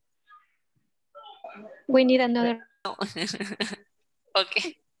main. We need another.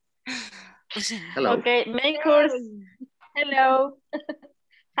 Okay. Hello. Okay, main course. Hello.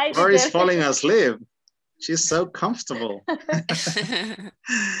 Hi, Laura's falling asleep. She's so comfortable.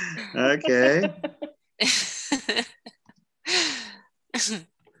 Okay.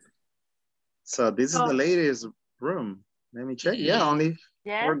 So this is the ladies' room. Let me check. Yeah, only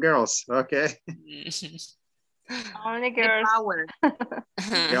 4 girls. Okay. Only girls. Power.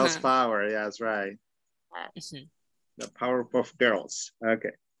 Girls power. Yeah, that's right. The power of girls.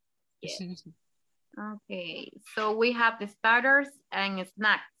 Okay. Yes. Okay. So we have the starters and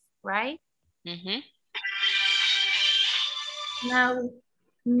snacks, right? Now,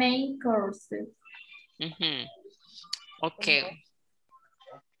 main courses. Okay.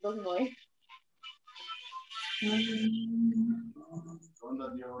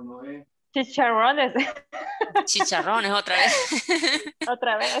 Chicharrones. Chicharrones otra vez.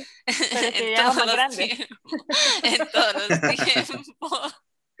 Otra vez. Pero que ya más grande. En todos los tiempos.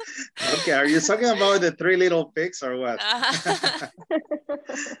 Okay, are you talking about the 3 little pigs or what?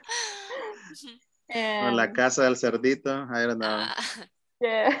 Or La Casa del Cerdito? I don't know.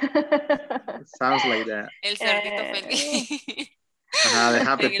 Yeah. Sounds like that. El cerdito feliz. The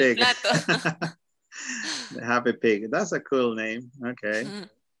happy pig. Plato. The happy pig. That's a cool name. Okay.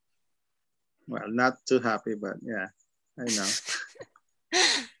 Well, not too happy, but yeah, I know.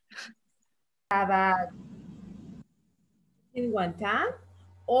 Have in one time,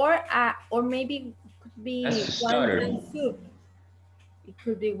 or maybe could be wonton soup. It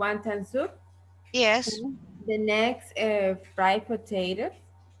could be wonton soup. Yes. The next, fried potatoes.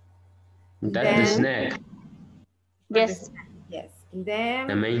 That's the snack. Yes. Yes. And then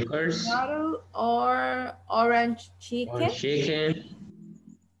the main course. Noodle or orange chicken. Or chicken.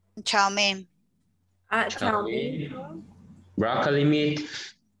 Chow mein. Chow mein. Broccoli meat.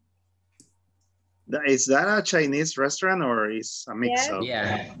 Is that a Chinese restaurant or is a mix of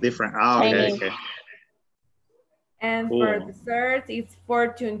different? Oh, okay, okay. And for dessert, it's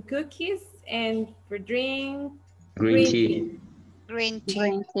fortune cookies, and for drink, green tea. Green tea.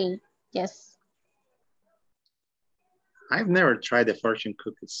 Green tea, yes. I've never tried the fortune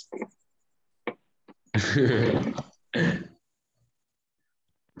cookies.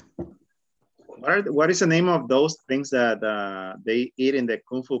 What is the name of those things that they eat in the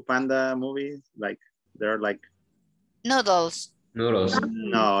Kung Fu Panda movie? Like they're like noodles. Noodles.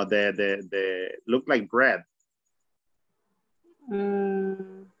 No, they look like bread.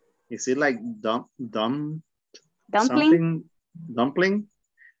 Is it like dumpling? Dumpling?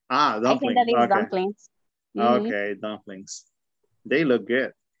 Ah, dumpling. I think that is dumplings. Okay, dumplings. They look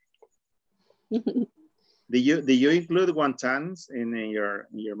good. Do you include wontons in your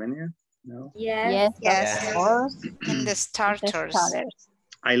menu? No. Yes. Of course. In the starters.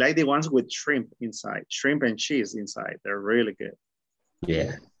 I like the ones with shrimp inside, shrimp and cheese inside. They're really good.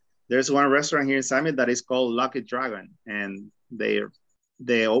 Yeah. There's one restaurant here in Summit that is called Lucky Dragon, and the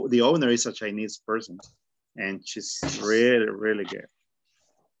owner is a Chinese person, and she's really, really good.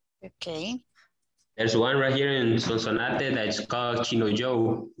 Okay. There's one right here in Sonsonate that's called Chino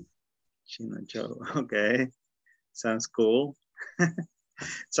Joe. Chino Joe, okay. Sounds cool.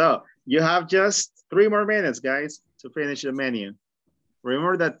 So you have just 3 more minutes, guys, to finish the menu.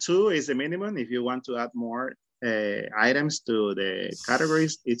 Remember that 2 is the minimum. If you want to add more items to the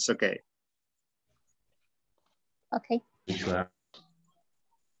categories, it's okay. Okay.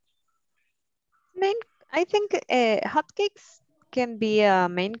 I think hotcakes can be a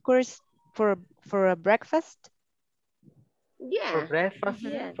main course for a breakfast. Yeah.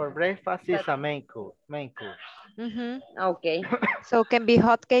 For breakfast is a main course. Okay. So can be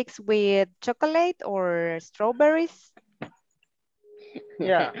hotcakes with chocolate or strawberries.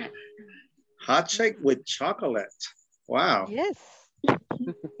 Yeah. Hot shake with chocolate. Wow. Yes.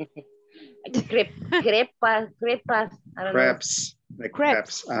 Crepas. Crepes. The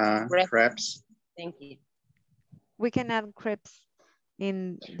crepes. Crepes. Thank you. We can add crepes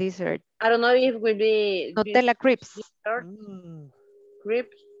in dessert. I don't know if it would be Nutella crepes.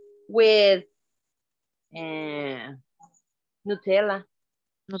 Crepes with Nutella.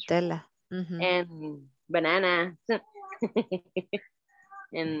 And banana.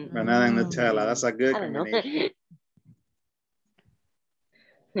 And banana and Nutella. That's a good combination.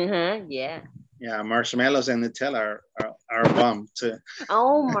 Yeah. Yeah, marshmallows and Nutella are bomb too.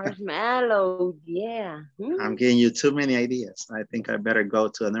 Oh, marshmallow, yeah. I'm giving you too many ideas. I think I better go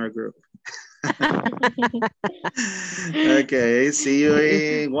to another group. Okay, see you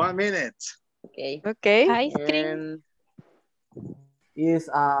in 1 minute. Okay. Okay. Ice cream. Is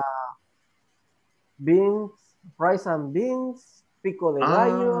beans, rice and beans, pico de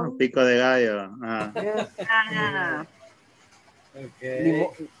gallo. Pico de gallo. Yes. Okay.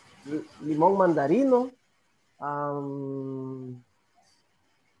 Limón mandarino.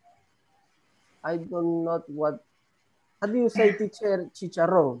 I don't know what. How do you say, teacher?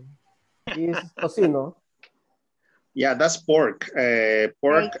 Chicharrón is tocino. Yeah, that's pork.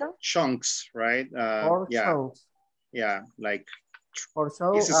 Pork chunks, right? Pork chunks. Yeah, like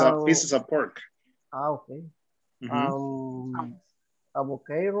pieces of pork. Okay.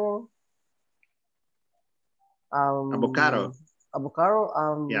 Avocado.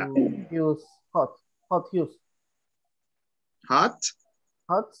 Avocado. Yeah. Use hot use. Hot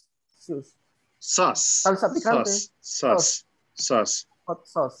use. Sauce. Salsa picante. Sauce. Hot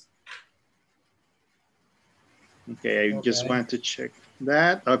sauce. Okay, I just want to check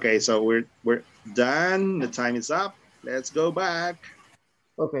that. Okay, so we're done. The time is up. Let's go back.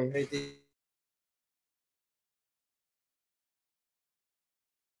 Okay.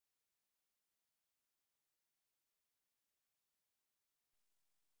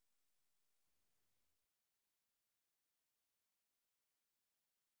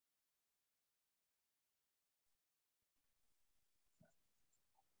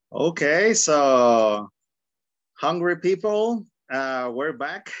 Okay, so hungry people, we're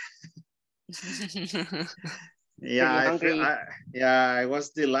back. Yeah, I was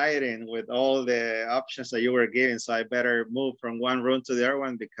delighting with all the options that you were giving, so I better move from one room to the other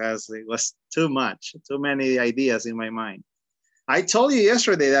one because it was too many ideas in my mind. I told you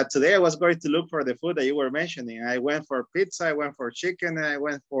yesterday that today I was going to look for the food that you were mentioning. I went for pizza, I went for chicken, and I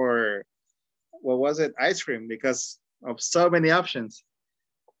went for, what was it, ice cream, because of so many options.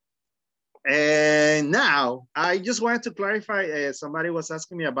 And now I just wanted to clarify, somebody was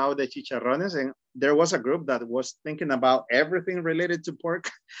asking me about the chicharrones, and there was a group that was thinking about everything related to pork.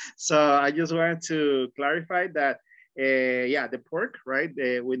 So I just wanted to clarify that Yeah, the pork, right?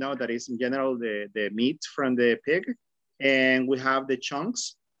 We know that is in general the meat from the pig, and we have the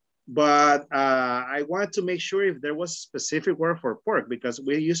chunks. But I wanted to make sure if there was a specific word for pork, because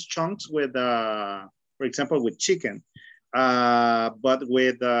we use chunks with, for example, with chicken. But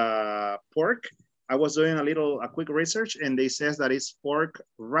with pork, I was doing a quick research, and they says that it's pork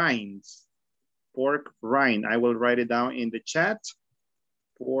rinds. Pork rind. I will write it down in the chat.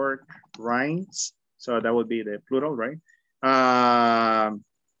 Pork rinds. So that would be the plural, right?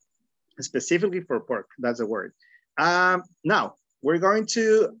 Specifically for pork, that's the word. Now, we're going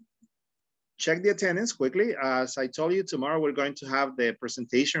to check the attendance quickly. As I told you, tomorrow we're going to have the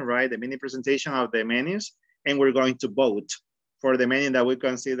presentation, right? The mini presentation of the menus, and we're going to vote for the menu that we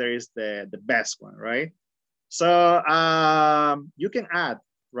consider is the best one, right? So you can add,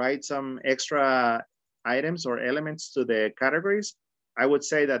 right, some extra items or elements to the categories. I would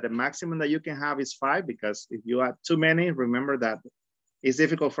say that the maximum that you can have is 5, because if you add too many, remember that it's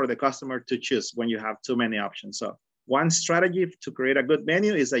difficult for the customer to choose when you have too many options. So one strategy to create a good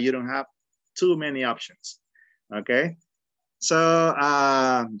menu is that you don't have too many options, okay? So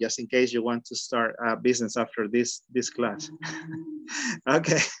just in case you want to start a business after this class.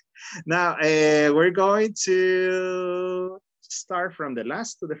 Okay, now we're going to start from the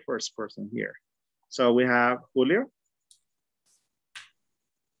last to the first person here. So we have Julio.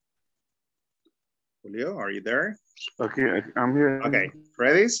 Julio, are you there? Okay, I'm here. Okay,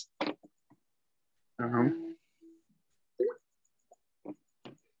 Freddy's?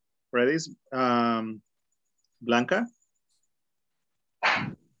 Freddy's, Blanca?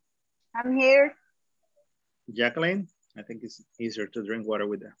 I'm here. Jacqueline? I think it's easier to drink water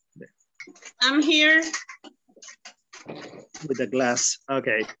with the I'm here. With the glass.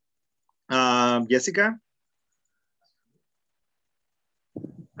 Okay. Jessica?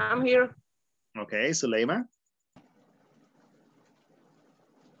 I'm here. Okay, Suleima?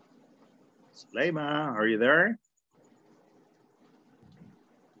 Suleima, are you there?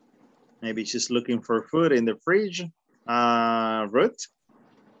 Maybe she's looking for food in the fridge. Ruth?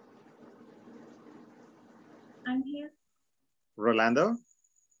 I'm here. Rolando?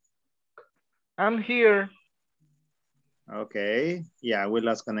 I'm here. Okay. Yeah, we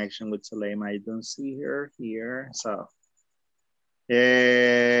lost connection with Suleima. I don't see her here. So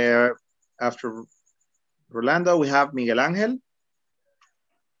after Rolando, we have Miguel Angel.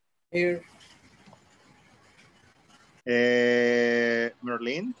 Here.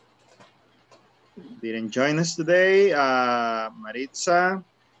 Merlin didn't join us today. Maritza.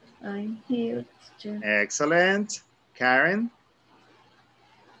 I'm here, teacher. Excellent. Karen.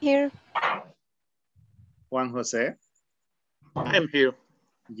 Here. Juan Jose. I'm here.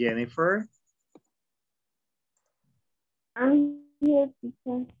 Jennifer. I'm here,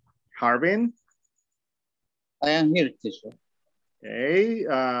 teacher. Harbin. I am here, teacher. Okay.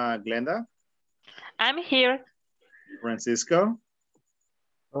 Glenda. I'm here. Francisco.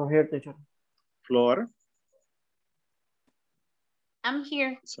 I'm here, teacher. Flor. I'm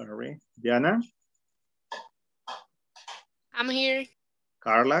here. Sorry. Diana. I'm here.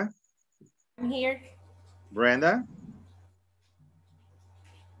 Carla. I'm here. Brenda.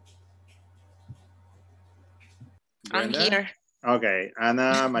 I'm here. Okay.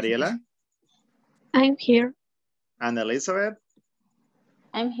 Ana Mariela. I'm here. Ana Elizabeth.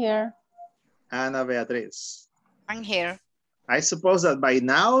 I'm here. Ana Beatriz. I'm here. I suppose that by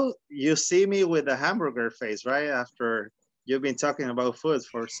now you see me with a hamburger face, right? After you've been talking about food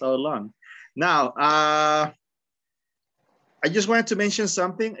for so long. Now, I just wanted to mention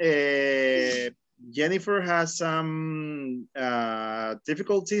something. Jennifer has some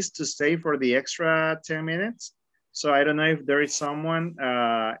difficulties to stay for the extra 10 minutes. So I don't know if there is someone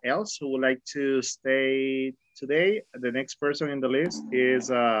else who would like to stay today. The next person in the list is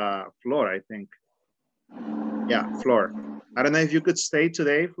Flor, I think. Yeah, Flor. I don't know if you could stay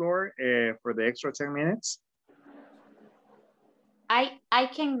today, Flor, for the extra 10 minutes. I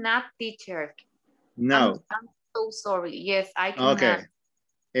cannot, teacher. No. I'm so sorry. Yes, I cannot. Okay.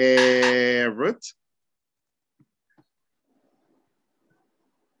 Ruth?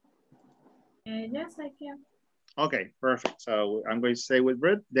 Yes, I can. Okay, perfect. So I'm going to stay with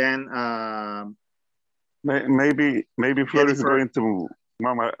Ruth. Then maybe Flor is Jennifer. going to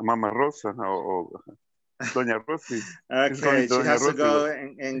Mama Rosa or Doña Rosy. Okay, she has to go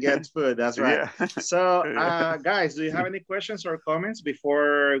and get food. That's right. Yeah. So guys, do you have any questions or comments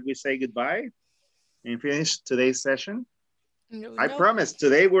before we say goodbye and finish today's session? No, I promise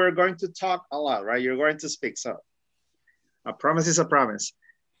today we're going to talk a lot, right? You're going to speak. So a promise is a promise.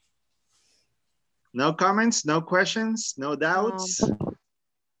 No comments, no questions, no doubts?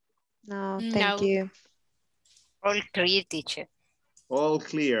 No, thank you. All clear, teacher. All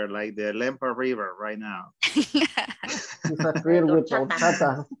clear, like the Lempa River right now. It's a clear with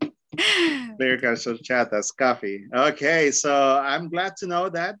horchata. Clear horchata's coffee. Okay, so I'm glad to know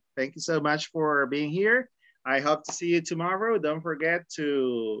that. Thank you so much for being here. I hope to see you tomorrow. Don't forget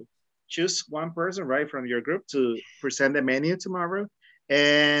to choose one person, right, from your group to present the menu tomorrow.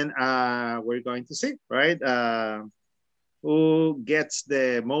 And we're going to see, right, who gets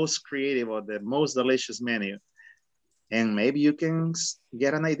the most creative or the most delicious menu. And maybe you can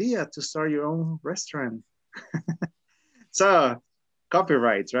get an idea to start your own restaurant. So,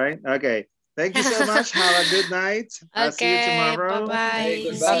 copyrights, right? Okay. Thank you so much. Have a good night. I'll see you tomorrow. Bye-bye.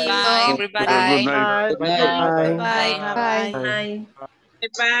 Goodbye. See you, everybody. Good night. Bye. Bye. Bye. Bye.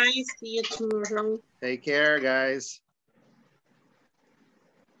 Bye. See you tomorrow. Take care, guys.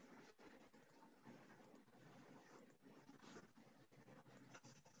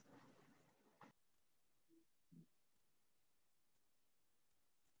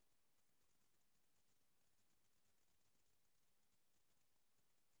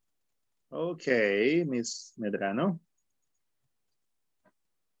 Okay, Miss Medrano.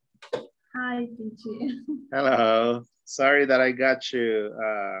 Hi, teacher. Hello. Sorry that I got you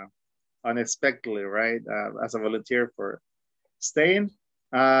unexpectedly, right? As a volunteer for staying.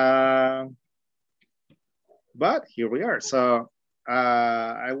 But here we are. So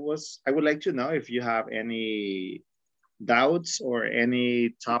I would like to know if you have any doubts or any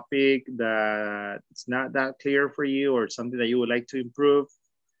topic that's not that clear for you or something that you would like to improve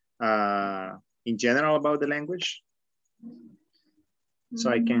in general about the language, so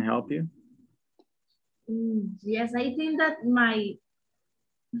I can help you. Yes, I think that my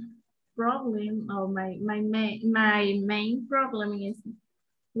problem or my main problem is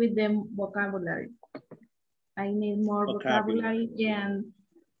with the vocabulary. I need more vocabulary, and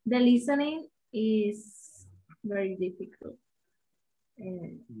the listening is very difficult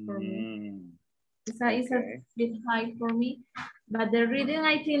for me. It's a bit hard for me, but the reading,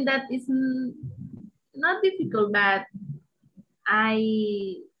 I think that is not difficult, but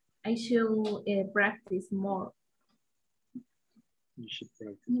I should practice more. You should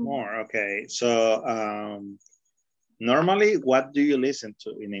practice more. Okay. So normally, what do you listen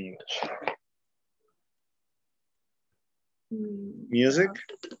to in English? Music?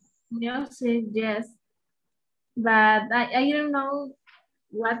 Music, yes. But I don't know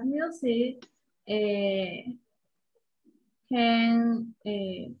what music can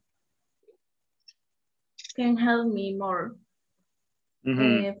help me more for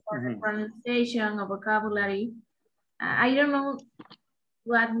the pronunciation of vocabulary. I don't know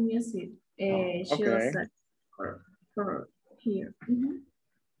what music should set for here.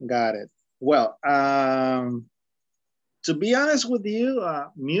 Got it. Well, to be honest with you,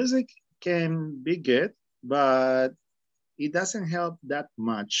 music can be good, but it doesn't help that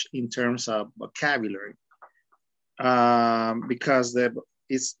much in terms of vocabulary because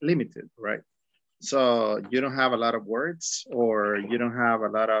it's limited, right? So you don't have a lot of words or you don't have a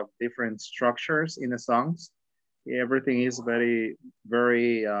lot of different structures in the songs. Everything is very,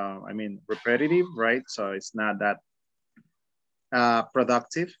 very, repetitive, right? So it's not that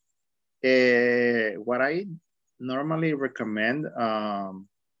productive. What I normally recommend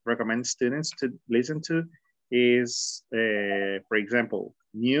students to listen to is, for example,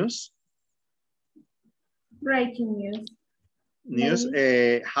 news. Breaking news. News.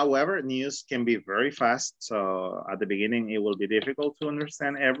 However, news can be very fast. So at the beginning, it will be difficult to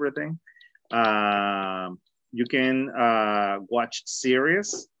understand everything. You can watch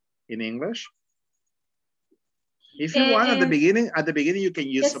series in English. If you want, at the beginning, you can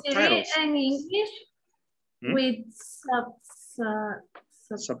use subtitles. In English with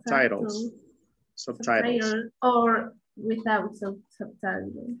subtitles. Or without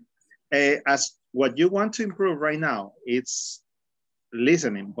subtitles. As what you want to improve right now, it's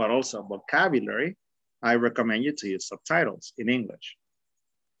listening, but also vocabulary. I recommend you to use subtitles in English.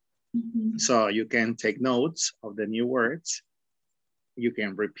 So you can take notes of the new words. You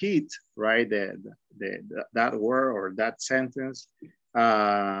can repeat, right, that word or that sentence.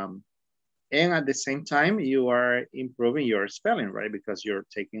 And at the same time, you are improving your spelling, right? Because you're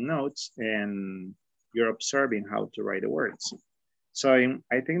taking notes and you're observing how to write the words. So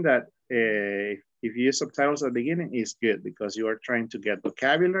I think that if you use subtitles at the beginning, it's good because you are trying to get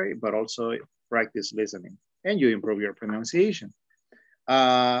vocabulary, but also practice listening and you improve your pronunciation.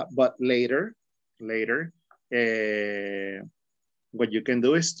 But later, what you can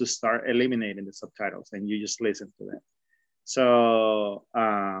do is to start eliminating the subtitles and you just listen to them. So,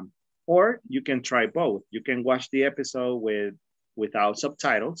 or you can try both. You can watch the episode without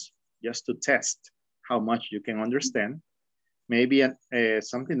subtitles just to test how much you can understand. Maybe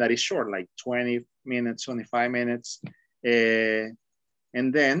something that is short, like 20 minutes, 25 minutes. And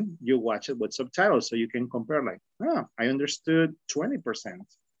then you watch it with subtitles so you can compare like, oh, I understood 20%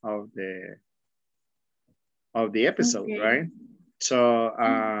 of the episode, Okay. right? So,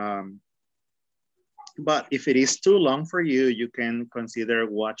 but if it is too long for you, you can consider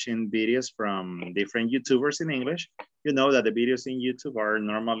watching videos from different YouTubers in English. You know that the videos in YouTube are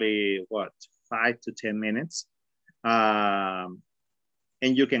normally, what, 5 to 10 minutes. And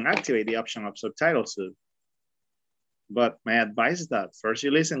you can activate the option of subtitles too. But my advice is that first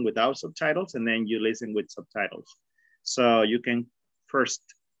you listen without subtitles and then you listen with subtitles. So you can first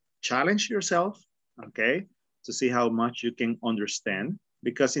challenge yourself, okay, to see how much you can understand.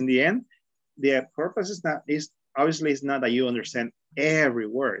 Because in the end, the purpose is obviously it's not that you understand every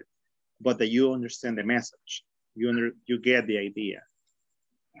word, but that you understand the message. You get the idea.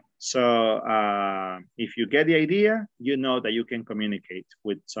 So if you get the idea, you know that you can communicate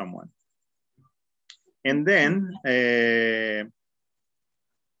with someone. And then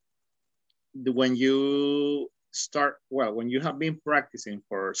when you start, well, when you have been practicing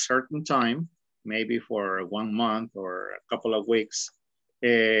for a certain time, maybe for 1 month or a couple of weeks,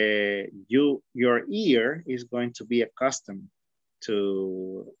 your ear is going to be accustomed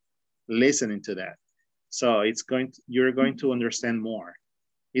to listening to that. So you're going to understand more.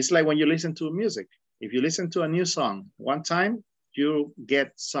 It's like when you listen to music. If you listen to a new song one time, you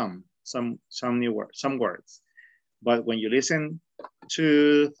get some new words, some words. But when you listen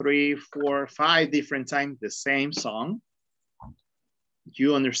 2, 3, 4, 5 different times the same song,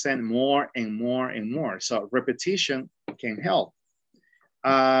 you understand more and more and more. So repetition can help.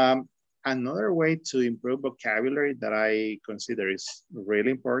 Another way to improve vocabulary that I consider is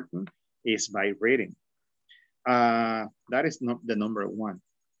really important is by reading. That is not the number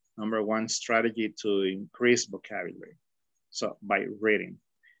one strategy to increase vocabulary. So by reading.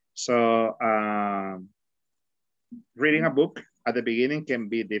 So reading a book at the beginning can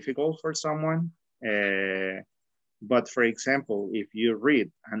be difficult for someone. But for example, if you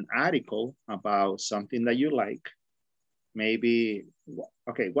read an article about something that you like, maybe,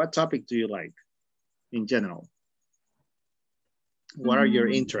 okay, what topic do you like in general? What are your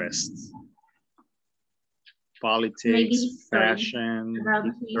interests? Politics, fashion,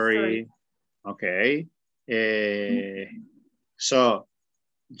 history. Okay. So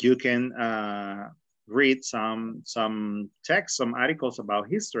you can read some text, some articles about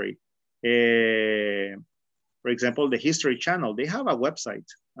history. For example, the History Channel, they have a website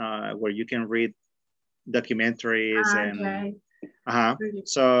where you can read documentaries and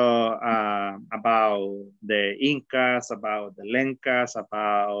so about the Incas, about the Lencas,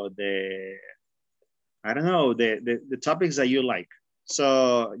 about the, I don't know, the topics that you like.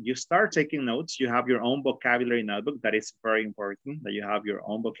 So you start taking notes. You have your own vocabulary notebook. That is very important that you have your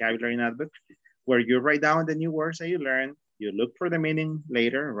own vocabulary notebook where you write down the new words that you learn. You look for the meaning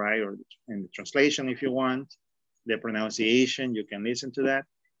later, right? Or in the translation if you want. The pronunciation, you can listen to that.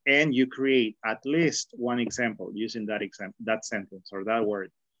 And you create at least one example using that sentence or that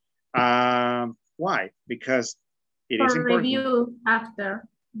word. Why? Because it is important. Review after,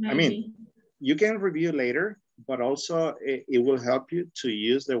 maybe. I mean, you can review later, but also it will help you to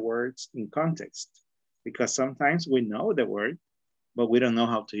use the words in context because sometimes we know the word, but we don't know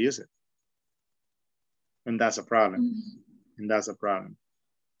how to use it. And that's a problem. And that's a problem.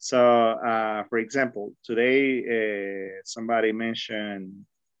 So, for example, today somebody mentioned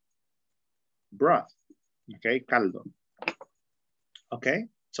broth, okay, caldo. Okay,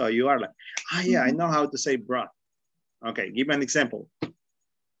 so you are like, oh yeah, I know how to say broth. Okay, give me an example.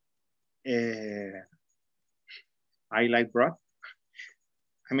 I like broth.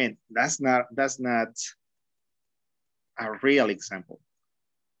 I mean, that's not a real example.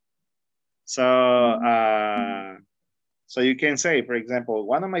 So, so you can say, for example,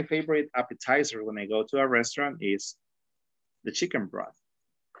 one of my favorite appetizers when I go to a restaurant is the chicken broth.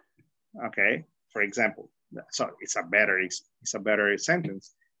 Okay, for example, so it's a better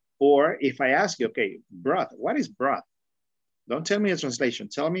sentence. Or if I ask you, okay, broth, what is broth? Don't tell me a translation.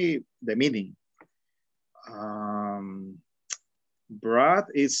 Tell me the meaning. Broth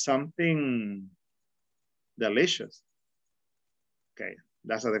is something delicious. Okay,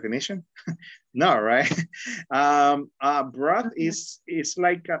 that's a definition? No, right? Broth is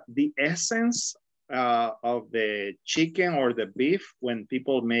like the essence of the chicken or the beef when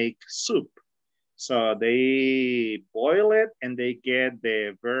people make soup. So they boil it and they get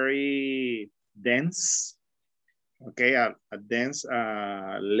the very dense, okay, a dense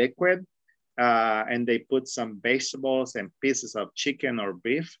liquid, and they put some vegetables and pieces of chicken or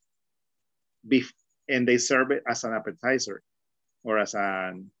beef and they serve it as an appetizer or as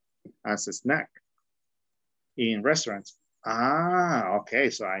a snack in restaurants. Ah, okay,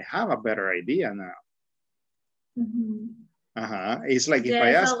 so I have a better idea now. It's like if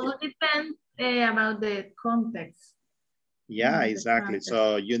I ask. So it depends about the context. Yeah, exactly.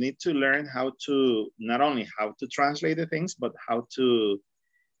 So you need to learn how to, not only how to translate the things, but how to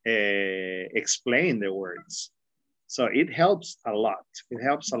explain the words. So it helps a lot. It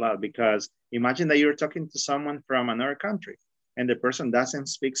helps a lot because imagine that you're talking to someone from another country and the person doesn't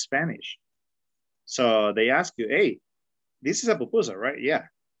speak Spanish. So they ask you, hey, this is a pupusa, right? Yeah.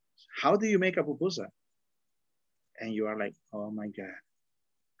 How do you make a pupusa? And you are like, oh my God,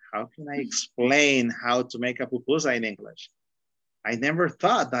 how can I explain how to make a pupusa in English? I never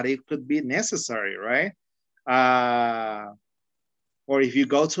thought that it could be necessary, right? Or if you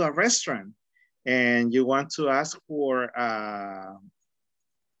go to a restaurant and you want to ask for, I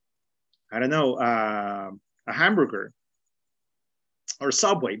don't know, a hamburger or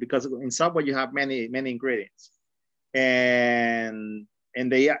Subway, because in Subway you have many ingredients, and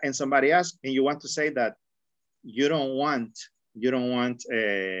somebody asks, and you want to say that you don't want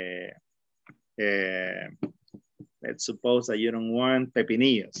let's suppose that you don't want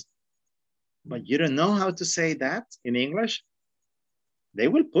pepinillos, but you don't know how to say that in English. They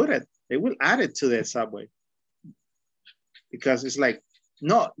will put it, they will add it to the Subway because it's like,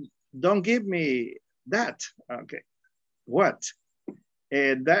 no, don't give me that. Okay, what?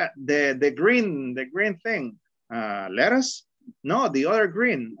 The green thing, lettuce? No, the other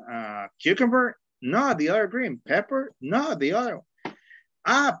green. Cucumber? No, the other green. Pepper? No, the other.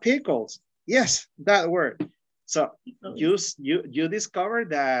 Pickles. Yes, that word. So you discover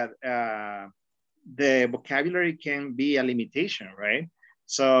that the vocabulary can be a limitation, right?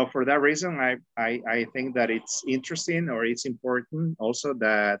 So for that reason, I think that it's interesting, or it's important also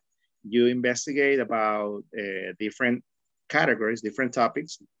that you investigate about different categories, different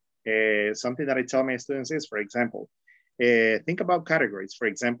topics. Something that I tell my students is, for example, think about categories. For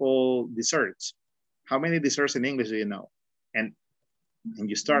example, desserts. How many desserts in English do you know? And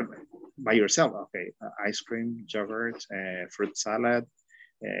you start by yourself. Okay, ice cream, yogurt, fruit salad,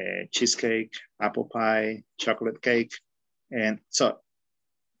 cheesecake, apple pie, chocolate cake. And so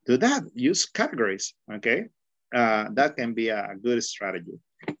do that, use categories, okay? That can be a good strategy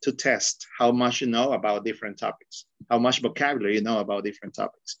to test how much you know about different topics, how much vocabulary you know about different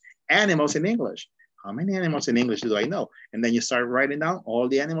topics. Animals in English. How many animals in English do I know? And then you start writing down all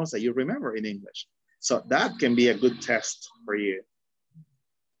the animals that you remember in English. So that can be a good test for you.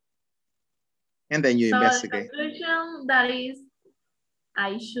 And then you investigate. The conclusion that is,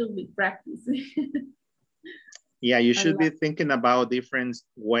 I should be practicing. Yeah, you should be thinking about different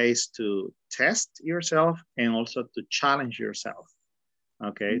ways to test yourself and also to challenge yourself,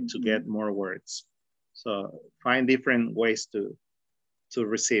 okay, to get more words. So find different ways to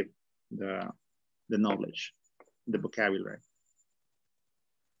receive the knowledge, the vocabulary.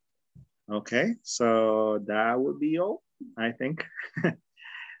 Okay, so that would be all, I think.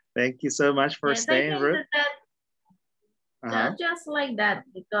 Thank you so much for staying, Ruth. Not just like that,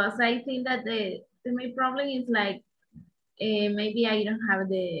 because I think that the main problem is like, maybe I don't have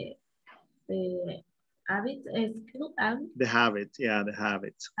the habit, skill habit. The habit, yeah, the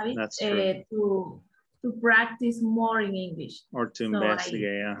habit. That's true. To practice more in English. Or to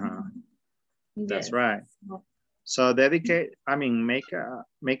investigate, That's right. So dedicate, I mean, make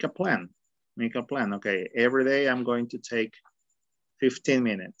a plan. Make a plan, okay. Every day I'm going to take 15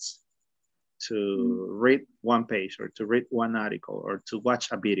 minutes to read one page, or to read one article, or to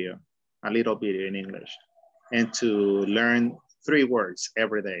watch a video, a little video in English, and to learn 3 words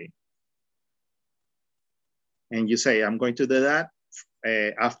every day. And you say, I'm going to do that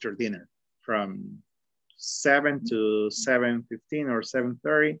after dinner from 7 to 7:15 or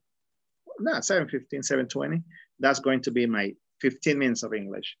 7:30. No, 7:15, 7:20. That's going to be my 15 minutes of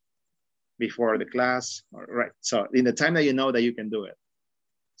English before the class, right? So in the time that you know that you can do it.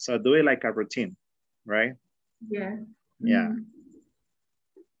 So do it like a routine, right? Yeah. Yeah.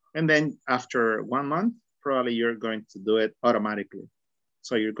 And then after 1 month, probably you're going to do it automatically.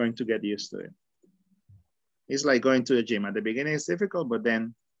 So you're going to get used to it. It's like going to the gym. At the beginning, it's difficult, but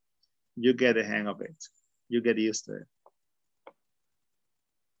then you get the hang of it. You get used to it.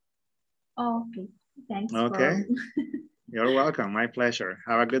 Okay, thanks. Okay, you're welcome. My pleasure.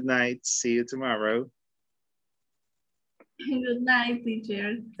 Have a good night. See you tomorrow. Good night,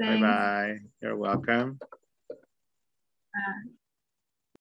 teacher. Thanks. Bye-bye. You're welcome. Bye.